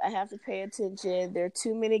alike. I have to pay attention. There are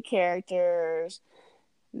too many characters.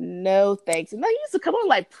 No thanks. And they used to come on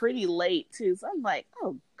like pretty late too. So I'm like,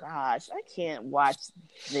 oh gosh, I can't watch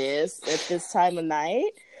this at this time of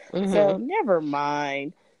night. So Mm-hmm. never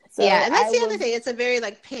mind. Yeah, So and that's I the other was, thing. It's a very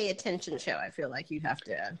like pay attention show. I feel like you have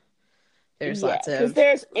to. There's yeah, lots because of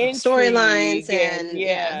there's storylines intrigue and and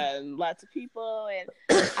yeah. yeah, and lots of people. And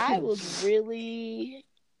I was really,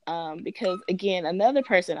 because again, another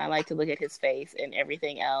person I like to look at his face and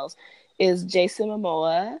everything else is Jason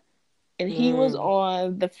Momoa. And he was Mm.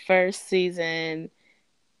 on the first season,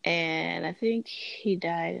 and I think he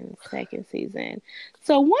died in the second season.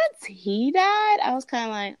 So once he died, I was kind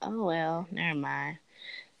of like, oh well, never mind.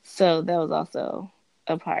 So that was also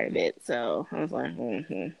a part of it. So I was like,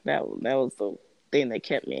 that was the thing that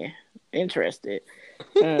kept me interested.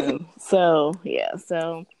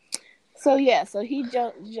 So yeah, so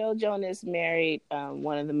Joe Jonas married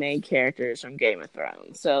one of the main characters from Game of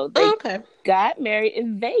Thrones. So Oh, they okay. got married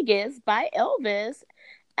in Vegas by Elvis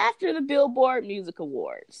after the Billboard Music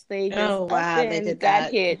Awards. They just Oh up wow, they and did got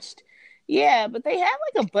that. hitched. Yeah, but they had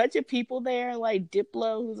like a bunch of people there, like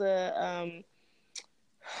Diplo, who's a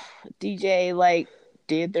DJ, like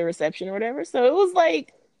did the reception or whatever. So it was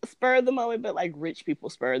like spur of the moment, but like rich people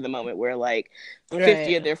spur of the moment, where like 50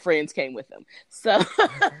 Right. of their friends came with them. So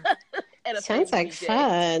and a Sounds famous like DJ.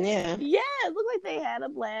 fun. Yeah. Yeah, it looked like they had a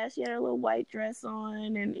blast. She had her little white dress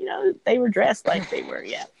on, and they were dressed like they were,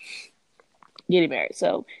 yeah, getting married.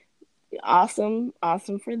 So awesome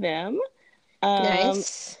for them. Um,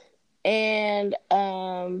 Nice. and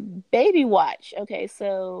Baby Watch. Okay,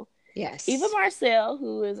 so Eva Yes. Marcel,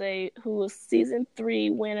 who was season 3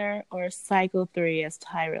 winner, or cycle 3, as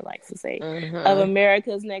Tyra likes to say, of Uh-huh.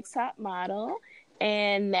 America's Next Top Model,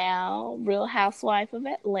 and now Real Housewife of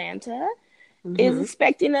Atlanta, is Mm-hmm.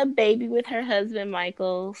 expecting a baby with her husband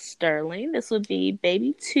Michael Sterling. This would be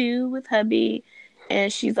baby 2 with hubby,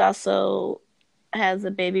 and she's also has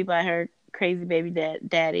a baby by her crazy baby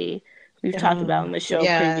daddy. We've talked about on the show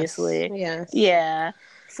Yes. previously. Yes. Yeah.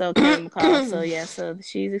 So Kevin McCall. So yeah, so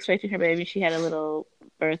she's expecting her baby. She had a little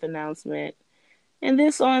birth announcement. And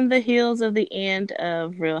this on the heels of the end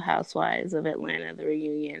of Real Housewives of Atlanta, the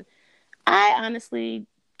reunion. I honestly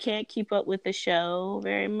can't keep up with the show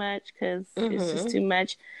very much because it's just Mm-hmm. too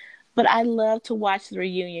much. But I love to watch the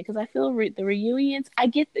reunion because I feel the reunions, I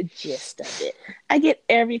get the gist of it. I get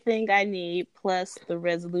everything I need, plus the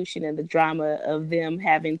resolution and the drama of them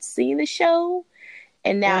having seen the show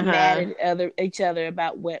and now mad Uh-huh. at each other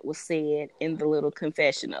about what was said in the little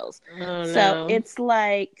confessionals. Oh So no. it's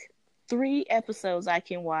like 3 episodes I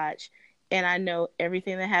can watch, and I know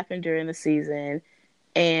everything that happened during the season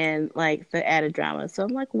and like the added drama. So I'm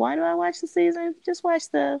like, why do I watch the season? Just watch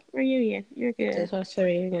the reunion. You're good. Just watch the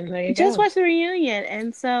reunion. There you Just go. watch the reunion.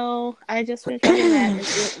 And so I just finished watching that, and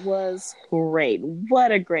it was great.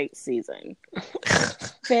 What a great season.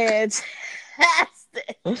 Fantastic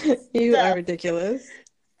You are stuff. ridiculous.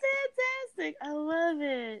 Fantastic. I love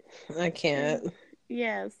it. I can't. And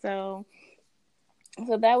yeah, so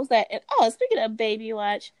that was that. And oh, speaking of baby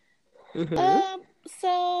watch, Mm-hmm. um,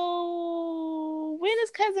 so when is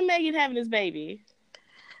cousin Megan having his baby?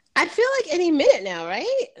 I feel like any minute now,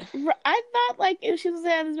 right? I thought like if she was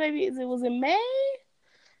having his baby, it was in May.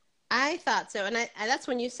 I thought so, and that's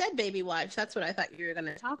when you said baby watch. That's what I thought you were going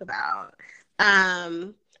to talk about.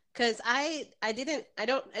 Because I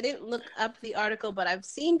didn't look up the article, but I've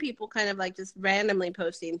seen people kind of like just randomly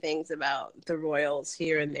posting things about the royals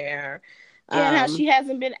here and there. Yeah, and how Um, she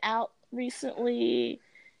hasn't been out recently,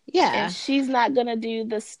 and yeah, she's not gonna do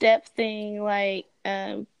the step thing like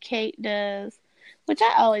Kate does, which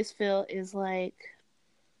I always feel is like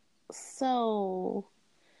so.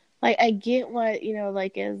 Like I get what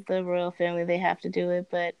like as the royal family they have to do it,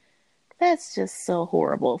 but that's just so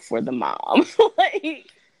horrible for the mom. Like,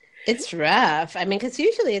 it's rough. I mean, because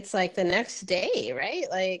usually it's like the next day, right?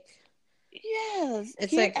 Like yes,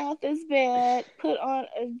 it's get like out this bed, put on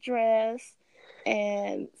a dress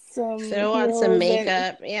and some throw on some heels, and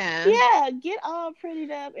makeup. Yeah. yeah, get all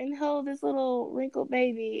prettied up and hold this little wrinkled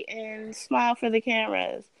baby and smile for the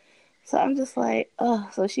cameras. So I'm just like, oh,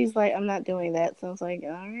 so she's like, I'm not doing that. So I was like, all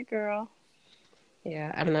right, girl.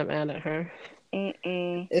 Yeah, I'm not mad at her.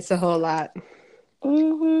 Mm-mm. It's a whole lot.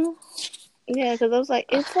 Mm-hmm. Yeah, because I was like,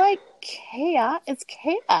 it's like chaos. It's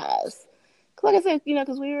chaos. Like I said,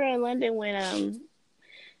 because we were in London when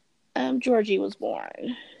Georgie was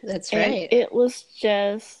born, That's and right. it was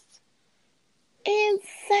just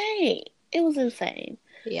insane. It was insane.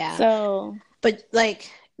 Yeah. So But like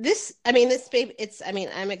this, I mean, this baby, I mean,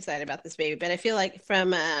 I'm excited about this baby, but I feel like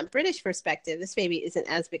from a British perspective, this baby isn't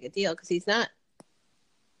as big a deal because he's not,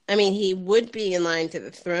 I mean, he would be in line to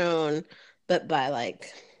the throne, but by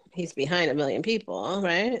like, he's behind a million people,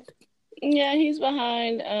 right? yeah, he's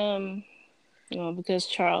behind. Well, because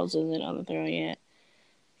Charles isn't on the throne yet.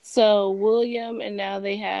 So William, and now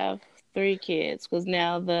they have 3 kids because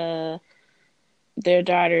now their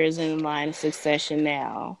daughter is in line of succession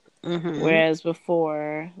now. Mm-hmm. Whereas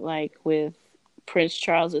before, like with Prince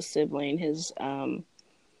Charles's sibling, his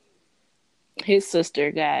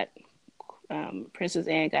sister got Princess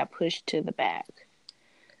Anne got pushed to the back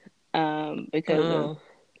because of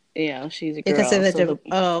Oh, she's a because of girl. So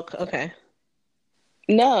oh, okay.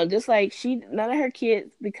 no, just like none of her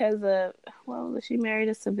kids because of she married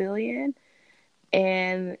a civilian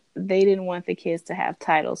and they didn't want the kids to have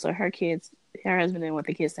titles. So her husband didn't want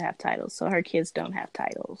the kids to have titles. So her kids don't have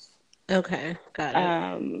titles. Okay, got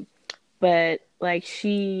it. But like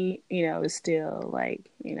she, is still like,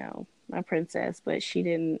 my princess, but she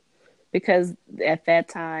didn't because at that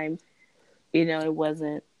time, it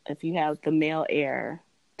wasn't if you have the male heir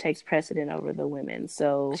takes precedent over the women.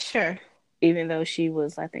 So Sure. even though she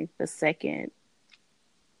was, I think, the second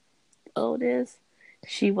oldest,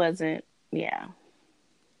 she wasn't, yeah.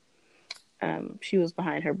 She was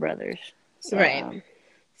behind her brothers. So Right.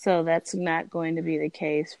 so that's not going to be the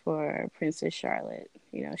case for Princess Charlotte.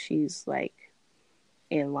 She's like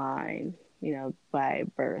in line, by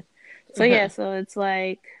birth. So Uh-huh. yeah, so it's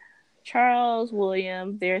like Charles,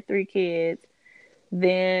 William, their 3 kids.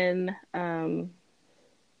 Then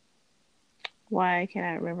why can't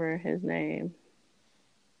I remember his name?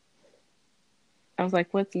 I was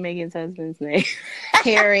like, what's Megan's husband's name?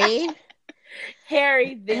 Harry.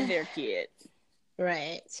 Harry, then their kid.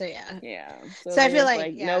 Right. So yeah. Yeah. So So I feel there's like,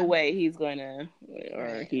 like no yeah. way he's gonna, or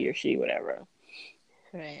Right. he or she, whatever.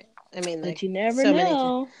 Right. I mean, But like you never so many.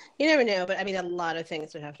 know. You never know, but I mean, a lot of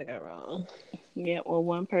things would have to go wrong. Yeah. Well,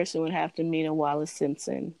 one person would have to meet a Wallace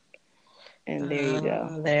Simpson, and there you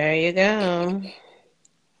go. There you go.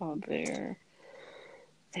 Oh, there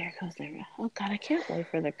goes there. Oh God, I can't wait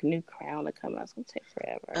for the new Crown to come out. It's gonna take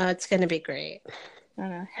forever. It's gonna be great. I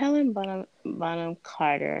know. Helen Bonham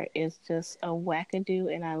Carter is just a wackadoo,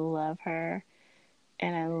 and I love her.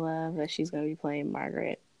 And I love that she's going to be playing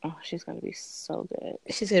Margaret. Oh, she's going to be so good.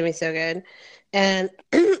 She's gonna be so good. And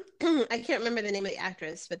I can't remember the name of the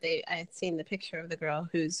actress, but I had seen the picture of the girl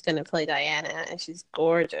who's gonna play Diana, and she's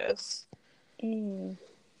gorgeous. Mm.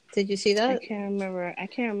 Did you see that? I can't remember.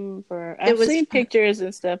 I've seen pictures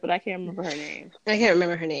and stuff, but I can't remember her name. I can't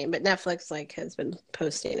remember her name, but Netflix has been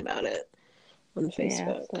posting about it on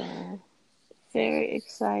Facebook. Yeah, so very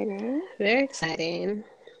exciting. Very exciting.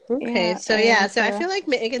 Okay, so I feel like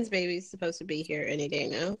Megan's baby's supposed to be here any day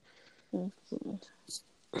now.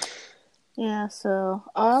 Mm-hmm. Yeah, so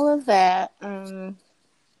all of that didn't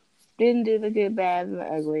do the good, bad, and the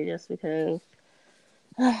ugly just because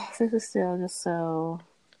this is still just so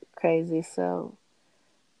crazy. So,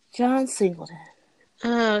 John Singleton.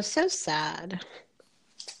 Oh, so sad.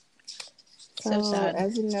 So sad.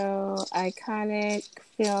 As you know, iconic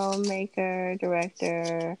filmmaker,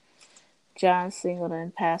 director, John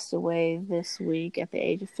Singleton passed away this week at the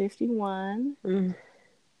age of 51. You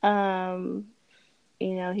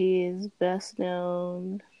know, he is best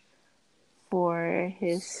known for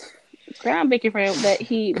his groundbreaking film that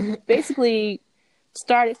he basically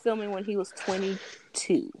started filming when he was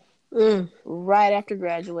 22. Right after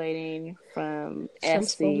graduating from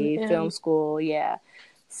film school. Yeah.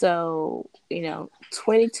 So, you know,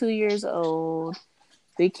 22 years old,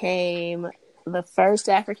 became the first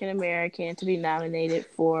African American to be nominated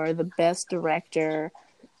for the Best Director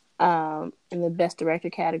in the Best Director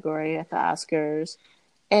category at the Oscars.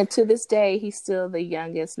 And to this day, he's still the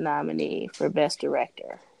youngest nominee for Best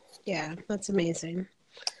Director. Yeah, that's amazing.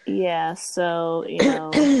 Yeah, so, you know,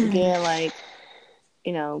 again, like,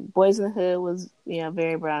 you know, Boys in the Hood was, you know,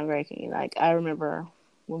 very groundbreaking. Like, I remember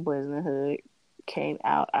when Boys in the Hood came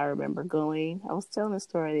out, I was telling a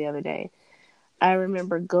story the other day. I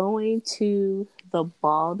remember going to the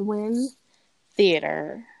Baldwin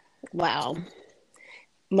Theater. Wow.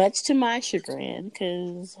 Much to my chagrin,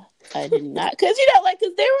 because I did not, because you know, like,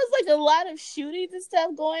 because there was like a lot of shootings and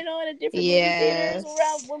stuff going on at different movie theaters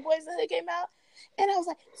around when Boys in the Hood came out, and I was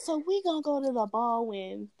like, so we gonna go to the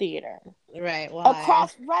Baldwin Theater, right? Why?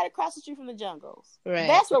 Right across the street from the Jungles, right?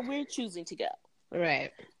 That's where we're choosing to go,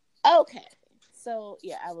 right? Okay, so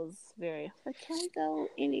yeah, I was very. But can we go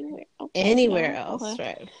anywhere? Okay, anywhere else,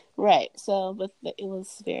 okay. Right. So, but it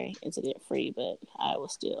was very incident free, but I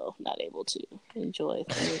was still not able to enjoy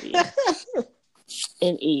the movie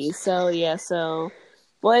in ease. So yeah, so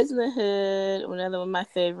Boys in the Hood, another one of my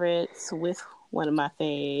favorites, with one of my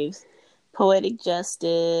faves, Poetic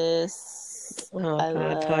Justice. Oh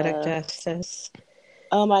God, Poetic Justice.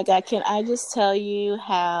 Oh my God, can I just tell you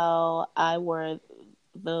how I wore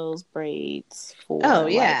those braids for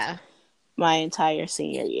my entire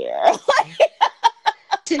senior year?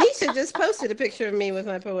 Tanisha just posted a picture of me with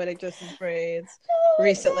my Poetic Justice braids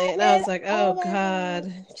recently, and I was like, "Oh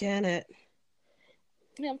God, Janet."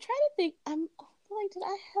 Yeah, I'm trying to think. I'm like, did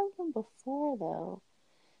I have them before though?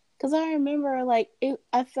 Because I remember, like,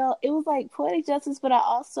 I felt it was like Poetic Justice, but I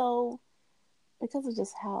also, because of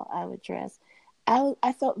just how I would dress,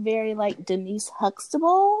 I felt very like Denise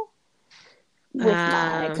Huxtable with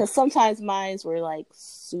mine, because sometimes mine were like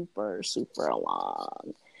super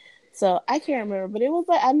long. So I can't remember, but it was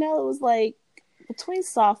like, I know it was like between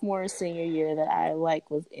sophomore and senior year that I like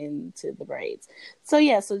was into the braids. So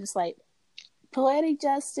yeah, so just like Poetic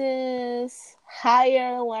Justice,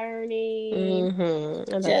 Higher Learning,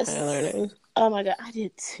 Higher Learning. Oh my God, I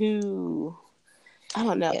did too. I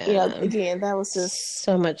don't know. Yeah, again, that was just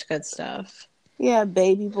so much good stuff. Yeah,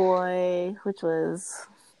 Baby Boy, which was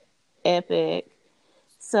epic.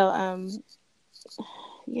 So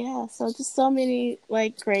yeah, so just so many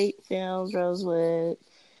like great films. Rosewood.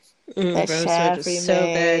 That Rosewood is so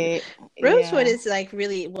good. Rosewood is like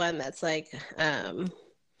really one that's like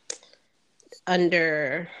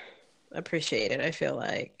under appreciated, I feel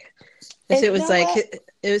like. Because it was like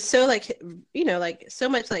it was so like, you know, like so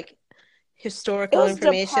much like historical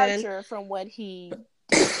information. Departure from what he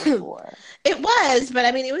before. It was, but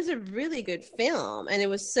I mean, it was a really good film, and it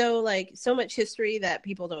was so much history that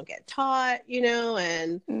people don't get taught,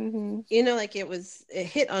 and like it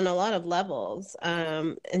hit on a lot of levels,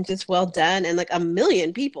 and just well done, and like a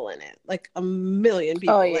million people in it, like a million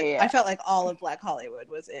people. Oh, yeah, like yeah. I felt like all of Black Hollywood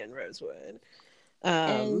was in Rosewood.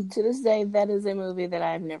 And to this day, that is a movie that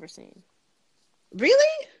I've never seen.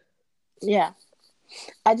 Really? Yeah.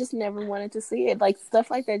 I just never wanted to see it. Like,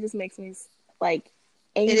 stuff like that just makes me, like,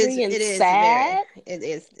 angry and sad. It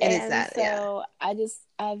is that, so yeah. I was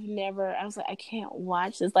like, I can't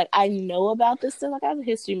watch this. Like, I know about this stuff. Like, I was a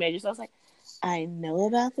history major, so I was like, I know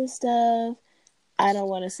about this stuff. I don't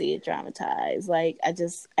want to see it dramatized. Like, I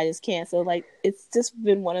just can't. So, like, it's just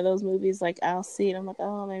been one of those movies, like, I'll see it, I'm like,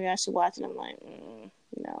 oh, maybe I should watch it. I'm like,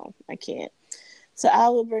 no, I can't. So I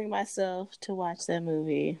will bring myself to watch that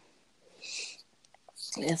movie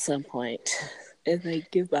at some point. And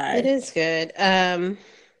like, goodbye. It is good.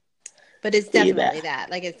 But it's definitely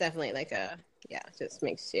that. Like, it's definitely like it just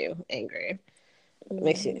makes you angry.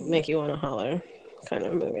 Make you want to holler kind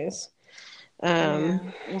of movies.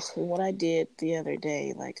 What I did the other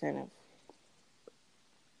day, like, kind of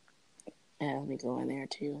had me go in there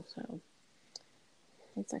too. So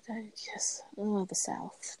it's like, the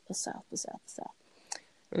South.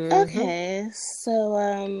 Okay,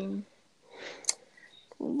 so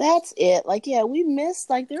that's it. Like, yeah, we missed,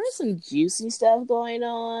 like, there was some juicy stuff going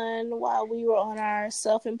on while we were on our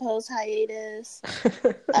self-imposed hiatus.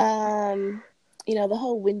 The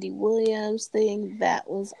whole Wendy Williams thing, that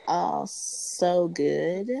was all so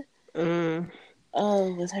good.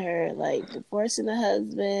 Oh, with her, like, divorcing the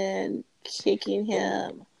husband, kicking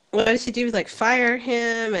him. What did she do? Like, fire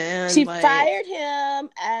him? And she fired him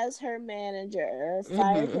as her manager,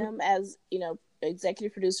 fired him as,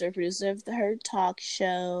 executive producer of her talk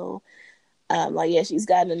show. She's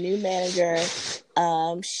gotten a new manager.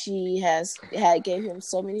 She gave him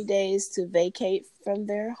so many days to vacate from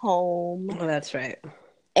their home. Oh, that's right.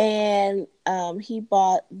 And he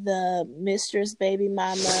bought the mistress baby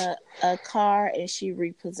mama a car, and she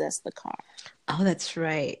repossessed the car. Oh, that's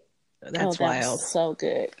right. That's wild. Was so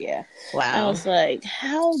good. Yeah. Wow. I was like,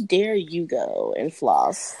 how dare you go and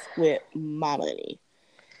floss with my money?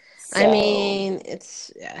 So, I mean,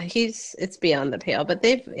 it's beyond the pale, but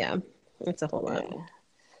it's a whole lot. Yeah.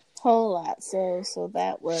 Whole lot. So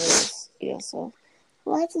that was, so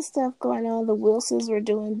lots of stuff going on. The Wilsons were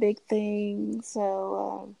doing big things.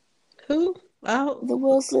 So who? Oh, the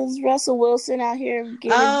Wilsons, Russell Wilson out here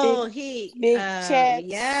getting big checks.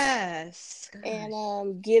 Yes.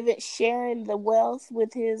 And sharing the wealth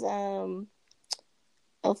with his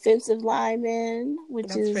offensive lineman,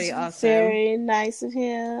 which is pretty awesome. Very nice of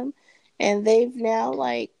him. And they've now,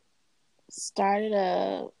 like, started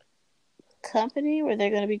a company where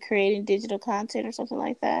they're going to be creating digital content or something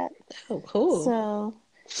like that. Oh, cool.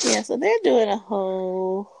 So they're doing a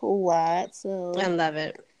whole lot. So I love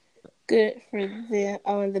it. Good for them.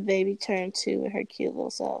 Oh, and the baby turned 2 with her cute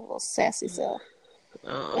little sassy self.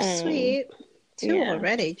 Oh, sweet. 2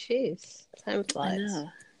 already. Jeez. Time flies.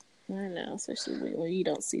 I know. Especially when you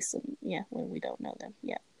don't see when we don't know them.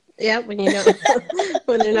 Yeah. Yeah, when you don't,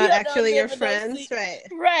 when they're not actually your friends, right?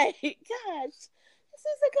 Right. Gosh, this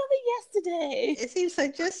seems like only yesterday. It seems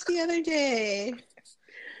like just the other day.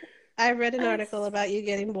 I read an article about you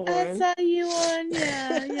getting born. I saw you on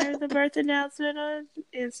the birth announcement on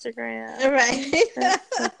Instagram. Right.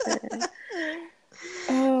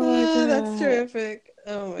 Oh, that's terrific.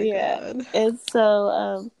 Oh my god. And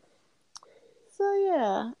so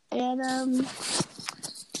yeah, and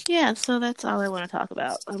so that's all I want to talk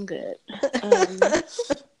about. I'm good.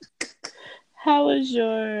 How was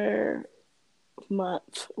your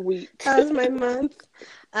week? How was my month?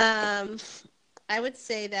 I would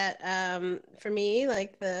say that for me,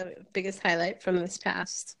 like, the biggest highlight from this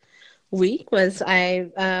past week was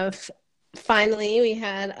finally we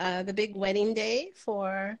had the big wedding day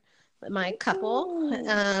for my couple.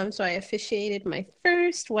 So I officiated my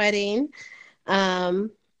first wedding.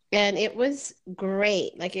 And it was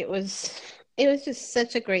great. Like, it was just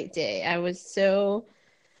such a great day. I was so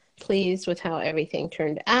pleased with how everything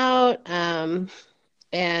turned out. And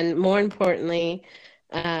more importantly,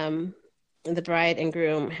 the bride and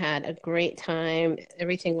groom had a great time.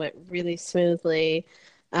 Everything went really smoothly.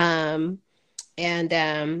 It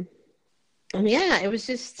was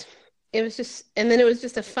just, and then it was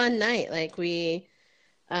just a fun night. Like, the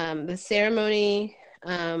ceremony,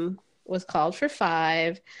 was called for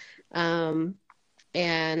 5. And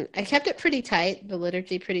I kept it pretty tight, the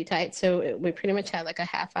liturgy pretty tight. So we pretty much had like a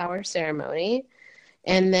half-hour ceremony.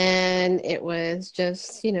 And then it was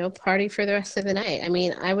just, party for the rest of the night. I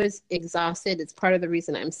mean, I was exhausted. It's part of the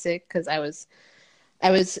reason I'm sick because I was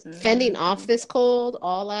fending off Mm. this cold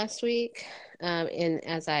all last week. And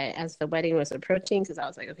as the wedding was approaching, because I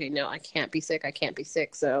was like, okay, no, I can't be sick. I can't be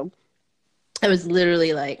sick. So I was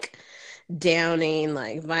literally like downing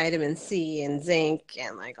like vitamin C and zinc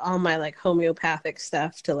and like all my like homeopathic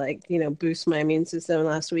stuff to like, boost my immune system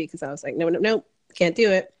last week because I was like, no, no, no, can't do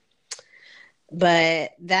it.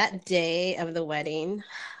 But that day of the wedding,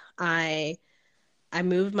 I I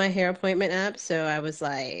moved my hair appointment up, so I was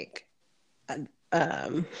like uh,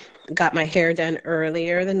 um got my hair done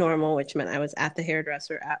earlier than normal, which meant I was at the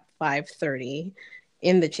hairdresser at 5:30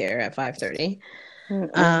 in the chair at 5:30.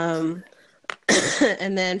 Mm-mm. Um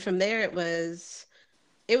and then from there it was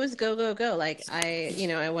go go go. Like I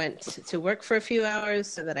went to work for a few hours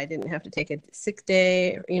so that I didn't have to take a sick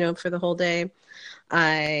day, for the whole day.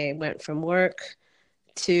 I went from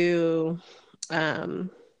to um,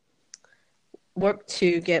 work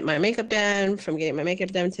to get my makeup done, from getting my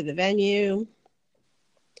makeup done to the venue.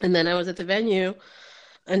 And then I was at the venue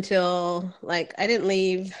until like I didn't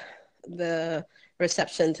leave the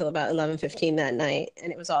reception until about 11:15 that night,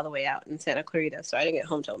 and it was all the way out in Santa Clarita, so I didn't get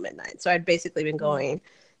home till midnight. So I'd basically been going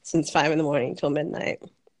since 5 in the morning till midnight.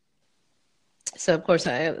 So of course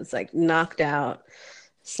I was like knocked out,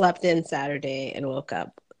 slept in Saturday, and woke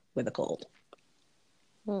up with a cold,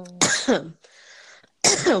 Mm.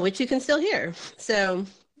 which you can still hear. So,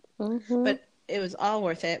 Mm-hmm. but it was all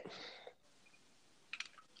worth it.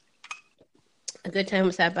 A good time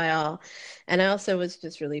was had by all, and I also was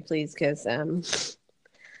just really pleased because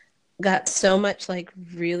got so much like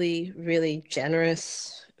really really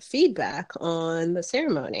generous feedback on the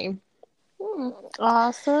ceremony.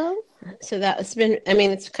 Awesome. So that's been, I mean,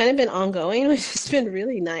 it's kind of been ongoing, which has been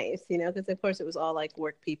really nice, because of course it was all like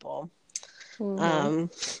work people. Mm-hmm. Um,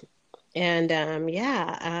 and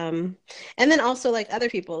yeah, and then also like other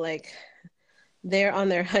people, like they're on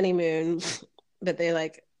their honeymoon, but they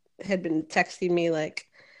like had been texting me like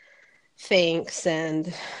thanks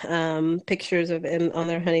and pictures of them on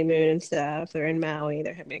their honeymoon and stuff. They're in Maui.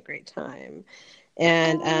 They're having a great time.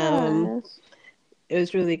 And Oh, nice. it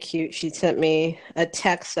was really cute. She sent me a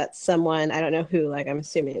text that someone, I don't know who, like I'm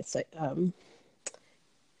assuming it's like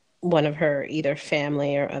one of her either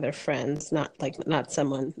family or other friends, not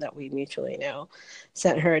someone that we mutually know,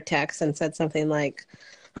 sent her a text and said something like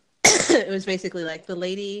it was basically like the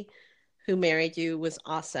lady who married you was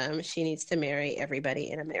awesome. She needs to marry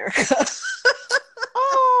everybody in America.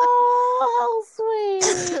 Oh, how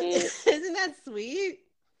sweet. Isn't that sweet?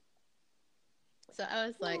 So I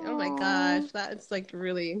was like, oh my gosh, Oh. that's like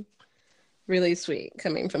really, really sweet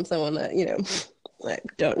coming from someone that,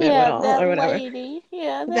 like don't know at Yeah, all that or whatever. lady.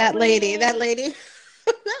 Yeah, that That lady, lady. that lady,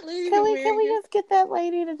 that lady Can who we married you. just get that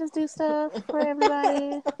lady to just do stuff for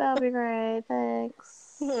everybody? That would be great.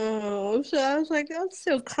 Thanks. Oh, so I was like, that's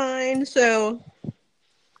so kind. So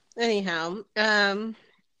anyhow,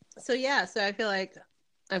 so yeah, so I feel like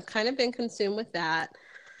I've kind of been consumed with that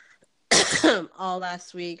all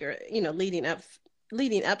last week, or leading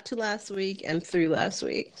up to last week and through last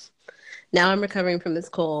week. Now I'm recovering from this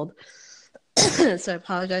cold, so I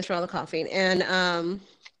apologize for all the coughing. And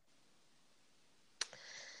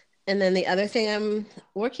then the other thing I'm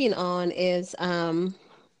working on is I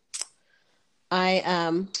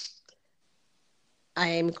I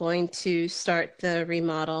am going to start the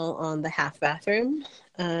remodel on the half bathroom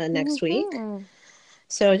next week. Mm-hmm.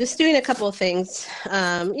 So just doing a couple of things.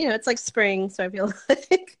 It's like spring, so I feel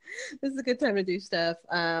like this is a good time to do stuff.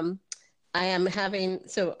 I am having,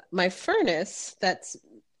 so my furnace that's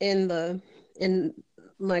in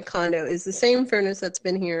my condo is the same furnace that's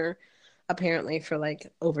been here apparently for like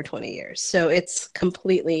over 20 years. So it's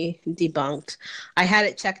completely debunked. I had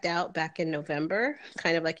it checked out back in November,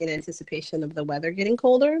 kind of like in anticipation of the weather getting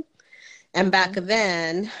colder. And back Mm-hmm.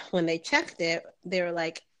 then, when they checked it, they were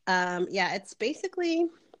like, yeah, it's basically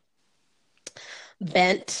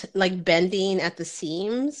bending at the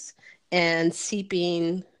seams and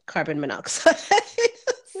seeping carbon monoxide.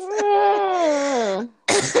 Mm.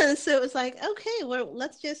 So it was like, okay, well,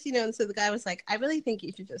 let's just, and so the guy was like, I really think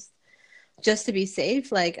you should just to be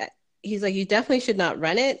safe, like he's like, you definitely should not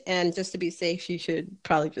run it, and just to be safe you should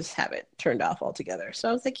probably just have it turned off altogether. So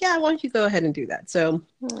I was like, yeah, why don't you go ahead and do that. So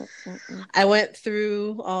Mm-mm. I went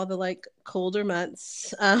through all the like colder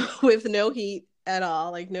months with no heat at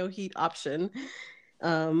all, like no heat option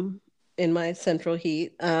um, in my central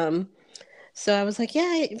heat. So I was like, yeah,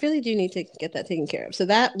 I really do need to get that taken care of. So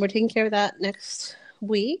that we're taking care of that next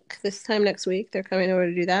week. This time next week, they're coming over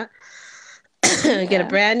to do that. Get a Okay.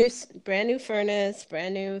 brand new furnace,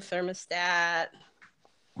 brand new thermostat,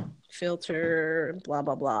 filter, blah,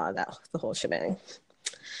 blah, blah, the whole shebang.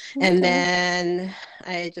 Okay. And then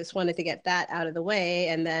I just wanted to get that out of the way.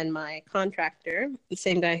 And then my contractor, the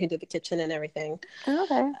same guy who did the kitchen and everything,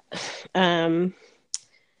 Okay.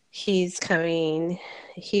 he's coming.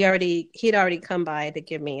 He'd already come by to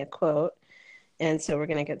give me a quote. And so we're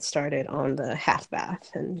going to get started on the half bath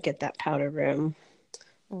and get that powder room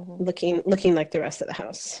looking like the rest of the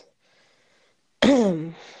house.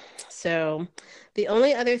 So the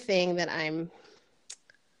only other thing that I'm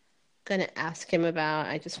going to ask him about,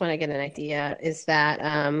 I just want to get an idea, is that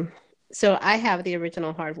so I have the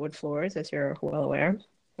original hardwood floors, as you're well aware.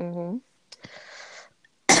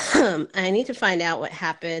 I need to find out what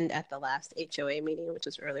happened at the last HOA meeting, which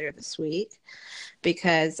was earlier this week,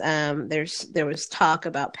 because there was talk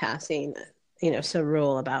about passing, some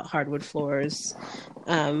rule about hardwood floors,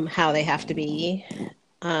 how they have to be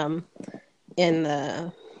in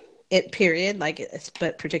the period,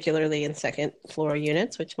 but particularly in second floor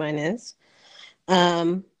units, which mine is,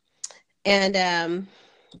 and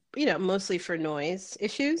mostly for noise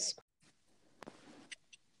issues.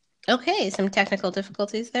 Okay, some technical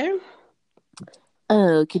difficulties there.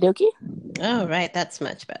 Okie dokie. Oh, right, that's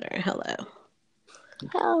much better.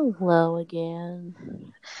 Hello again.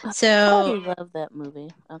 So, I love that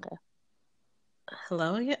movie. Okay.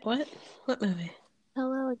 Hello again? What? What movie?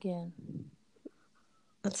 Hello again.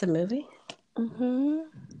 That's a movie?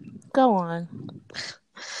 Go on.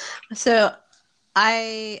 So,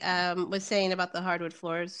 I was saying about the hardwood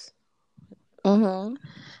floors.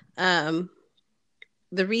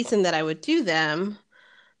 The reason that I would do them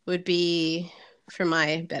would be for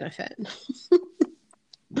my benefit.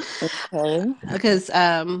 Okay. Because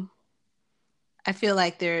I feel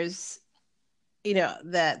like there's,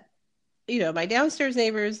 my downstairs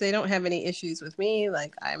neighbors, they don't have any issues with me.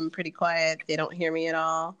 Like, I'm pretty quiet. They don't hear me at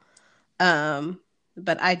all.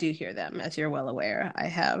 But I do hear them, as you're well aware. I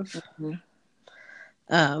have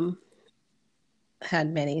had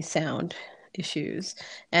many sound issues.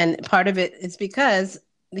 And part of it is because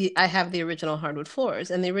I have the original hardwood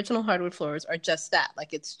floors, and the original hardwood floors are just that.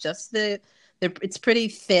 Like, it's just it's pretty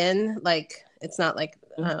thin. Like, it's not like,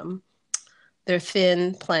 they're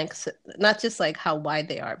thin planks, not just like how wide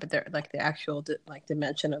they are, but they're like the actual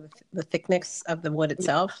dimension of the thickness of the wood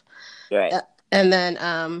itself. Right. And then,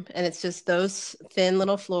 and it's just those thin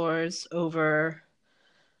little floors over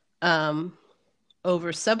subfloor,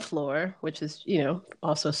 which is,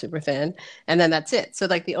 also super thin. And then that's it. So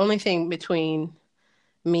like the only thing between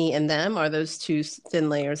me and them are those two thin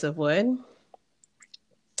layers of wood.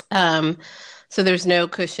 So there's no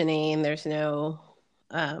cushioning, there's no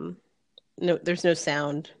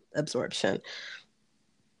sound absorption.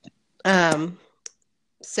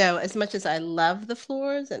 So as much as I love the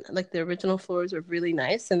floors, and like the original floors are really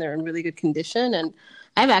nice and they're in really good condition, and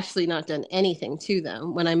I've actually not done anything to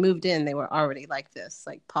them. When I moved in, they were already like this,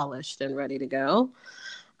 like polished and ready to go.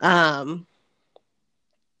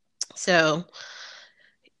 So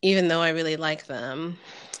even though I really like them,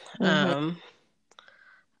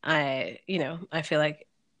 I feel like,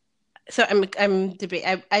 so I'm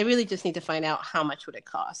debating. I really just need to find out how much would it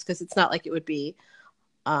cost, because it's not like it would be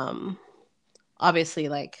obviously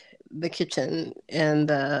like the kitchen and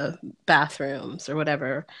the bathrooms or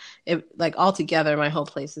whatever. It, like, altogether, my whole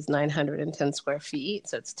place is 910 square feet,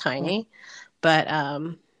 so it's tiny. But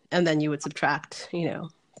and then you would subtract, the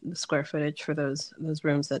square footage for those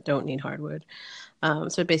rooms that don't need hardwood. So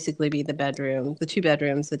it'd basically be the bedroom, the two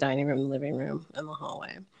bedrooms, the dining room, the living room, and the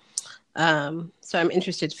hallway. So I'm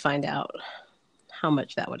interested to find out how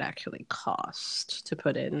much that would actually cost to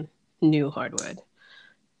put in new hardwood,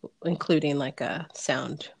 including like a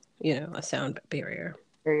sound barrier.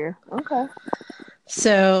 Okay.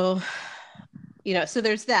 So, so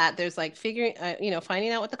there's that. There's like figuring,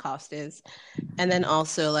 finding out what the cost is. And then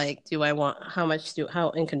also like,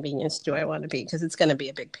 how inconvenienced do I want to be? Because it's going to be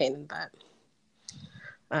a big pain in the butt.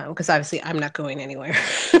 Because obviously I'm not going anywhere.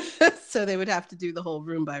 So they would have to do the whole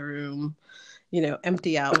room by room,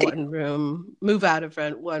 empty out one room, move out of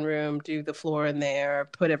one room, do the floor in there,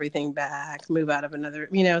 put everything back, move out of another,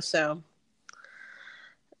 so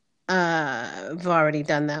I've already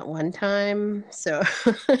done that one time. So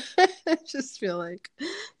I just feel like,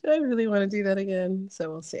 do I really want to do that again? So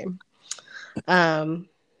we'll see. So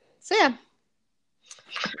yeah.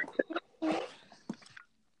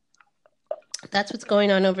 That's what's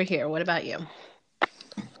going on over here. What about you?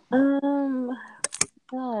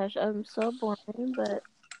 Gosh, I'm so boring, but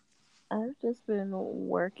I've just been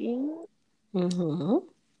working. I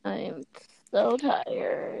am so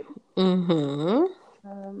tired.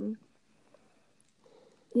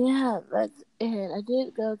 Yeah, that's it. I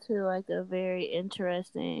did go to like a very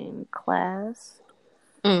interesting class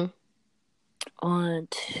Mm. on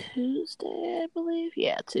Tuesday, I believe.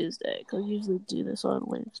 Yeah, Tuesday. Because I usually do this on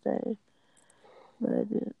Wednesday. But I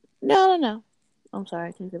did. No. I'm sorry,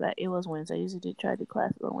 I take it back. It was Wednesday. I usually do try to do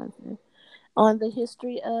classes on Wednesday. On the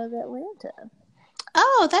history of Atlanta.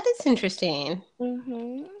 Oh, that is interesting.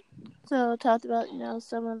 Mm-hmm. So talked about,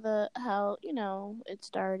 some of the how, it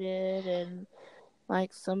started and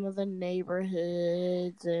like some of the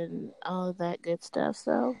neighborhoods and all of that good stuff.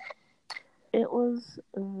 So it was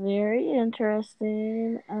very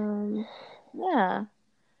interesting. Yeah.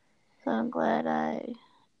 So I'm glad I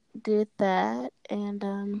did that,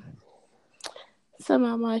 and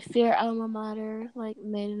somehow my fair alma mater like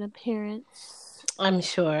made an appearance I'm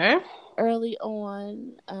sure. early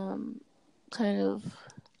on. Kind of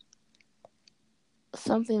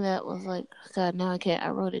something that was like, God, now I can't. I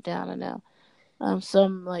wrote it down. I know.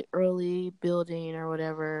 Some like early building or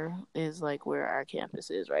whatever is like where our campus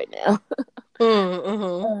is right now.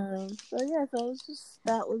 Mm-hmm. So yeah, so it was just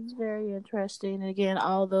that was very interesting. And again,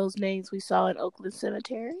 all those names we saw in Oakland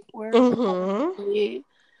Cemetery were Mm-hmm. probably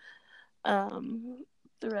um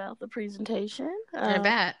throughout the presentation. I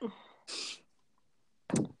bet.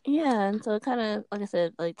 Yeah, and so kind of like I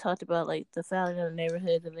said, like talked about like the founding of the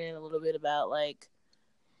neighborhoods, and then a little bit about like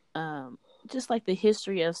um just like the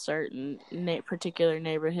history of certain particular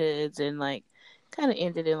neighborhoods, and like kind of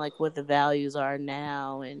ended in like what the values are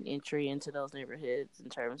now and entry into those neighborhoods in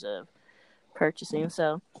terms of purchasing.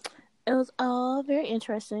 So it was all very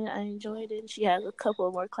interesting. I enjoyed it. She has a couple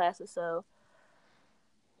of more classes, so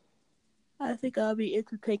I think I'll be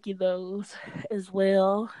into taking those as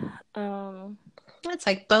well. It's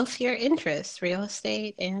like both your interests, real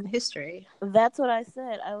estate and history. That's what I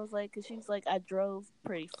said. I was like, because she's like, I drove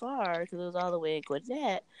pretty far because it was all the way in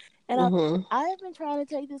Gwinnett, and Mm-hmm. I've been trying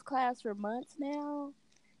to take this class for months now,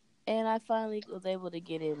 and I finally was able to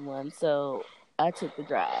get in one. So I took the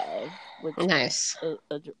drive, which Nice.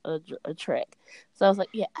 a trek. So I was like,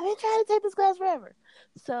 yeah, I've been trying to take this class forever.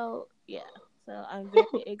 So yeah, so I'm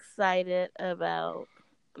very excited about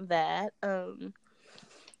that.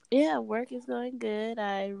 Yeah, work is going good.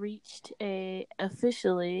 I reached a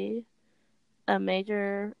officially a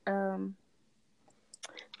major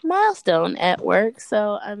milestone at work,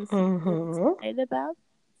 so I'm super Mm-hmm. excited about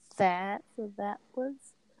that. So that was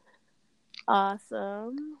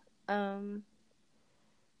awesome. Um,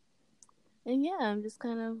 and yeah, I'm just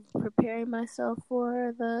kind of preparing myself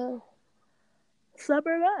for the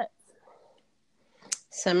summer months.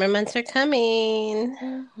 Summer months are coming.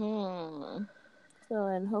 Mm-hmm. So,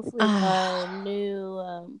 and hopefully my Ah,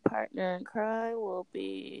 new partner in crime will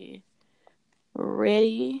be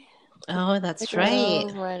ready oh, to that's go right.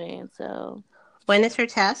 running. So, When is her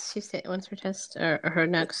test? She said when's her test or her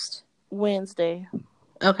next? Wednesday.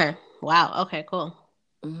 Okay. Wow. Okay, cool.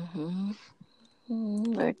 Mm-hmm.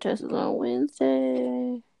 Our test is on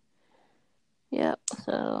Wednesday. Yep.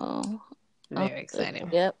 So, Very exciting.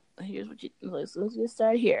 yep. Here's what you. Let's get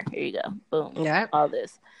started here. Here you go. Boom. Yeah. All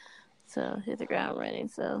this. So hit the ground running.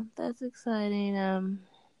 So that's exciting.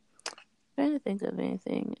 Trying to think of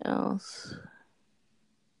anything else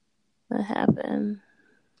that happened.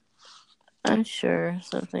 I'm sure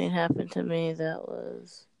something happened to me that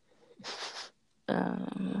was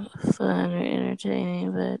fun or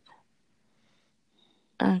entertaining, but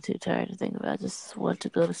I'm too tired to think about it. I just want to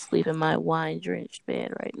go to sleep in my wine drenched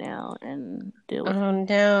bed right now and deal with it. Oh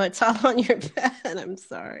no, it's all on your bed. I'm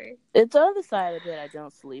sorry. It's on the side of the bed I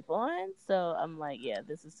don't sleep on, so I'm like, yeah,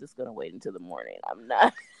 this is just gonna wait until the morning. I'm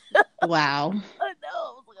not. Wow. I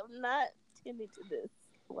know. Like, I'm not tending to this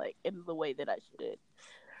like in the way that I should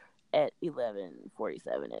at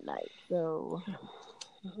 11:47 at night. So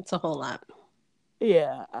It's a whole lot.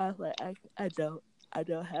 yeah, I was like, I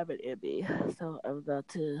don't have it in me. So I'm about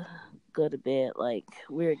to go to bed. Like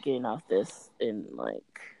we're getting off this in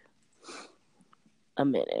like a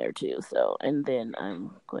minute or two. So and then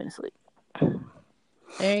I'm going to sleep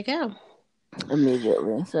There you go.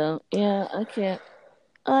 immediately. So yeah, I can't.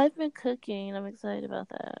 I've been cooking. I'm excited about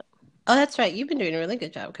that. Oh, that's right. You've been doing a really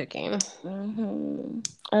good job cooking.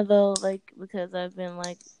 Although, like, because I've been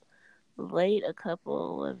like late a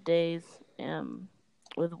couple of days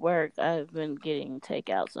with work, I've been getting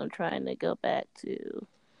takeout, so I'm trying to go back to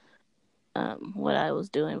what I was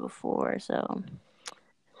doing before. So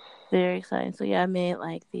very exciting. So yeah, I made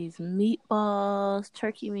like these meatballs,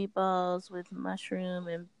 turkey meatballs with mushroom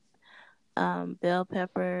and bell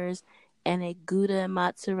peppers, and a Gouda and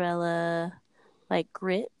mozzarella like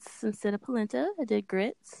grits instead of polenta. I did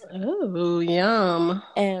grits Oh, yum.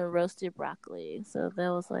 and roasted broccoli. So that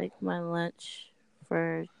was like my lunch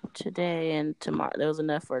for today and tomorrow. There was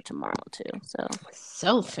enough for tomorrow too.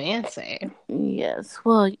 So fancy. Yes.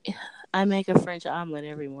 Well, I make a French omelet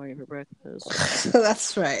every morning for breakfast.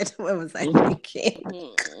 That's right. What was I thinking?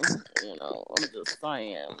 I'm just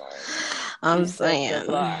saying. I'm saying.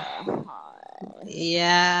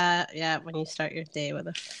 Yeah. When you start your day with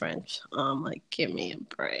a French omelet, give me a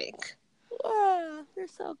break. They're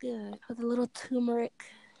so good with a little turmeric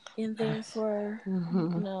in there for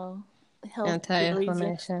health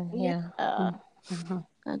anti-inflammation. Yeah. I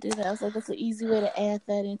do that. I was like, that's an easy way to add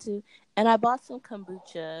that into. And I bought some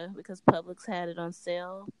kombucha because Publix had it on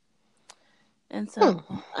sale. And so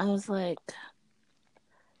I was like,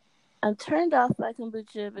 I'm turned off by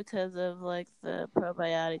kombucha because of like the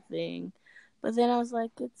probiotic thing. But then I was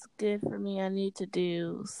like, it's good for me. I need to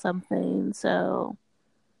do something. So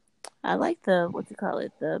I like the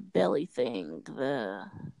belly thing. The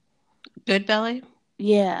Good Belly?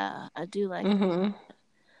 Yeah, I do like it.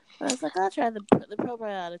 But I was like, I'll try the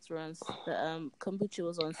probiotics runs. The kombucha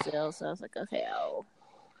was on sale, so I was like, okay,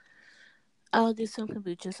 I'll do some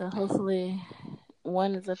kombucha. So hopefully,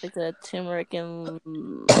 one is I think a turmeric and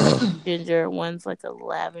ginger. One's like a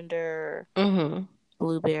lavender,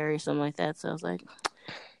 blueberry, something like that. So I was like,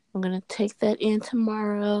 I'm gonna take that in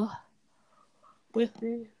tomorrow with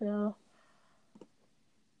me. So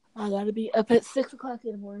I gotta be up at 6:00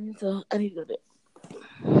 in the morning, so I need to go do it.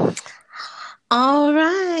 All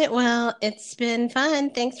right. Well, it's been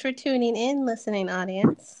fun. Thanks for tuning in, listening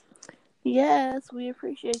audience. Yes, we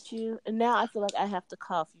appreciate you. And now I feel like I have to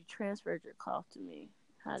cough. You transferred your cough to me.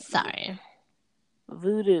 Sorry.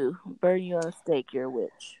 Voodoo. Burn you on a stake. You're a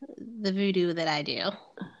witch. The voodoo that I do.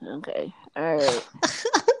 Okay. All right.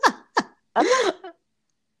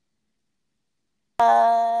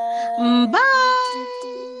 Bye.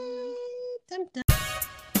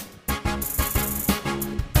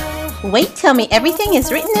 Wait, Tell Me Everything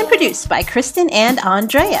is written and produced by Kristen and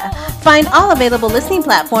Andrea. Find all available listening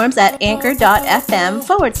platforms at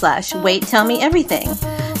anchor.fm/Wait, Tell Me Everything.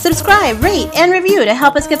 Subscribe, rate, and review to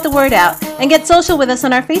help us get the word out, and get social with us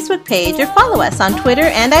on our Facebook page or follow us on Twitter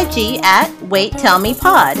and IG at Wait, Tell Me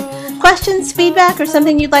Pod. Questions, feedback, or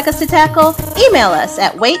something you'd like us to tackle? Email us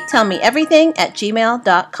at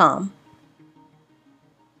waittellmeeverything@gmail.com.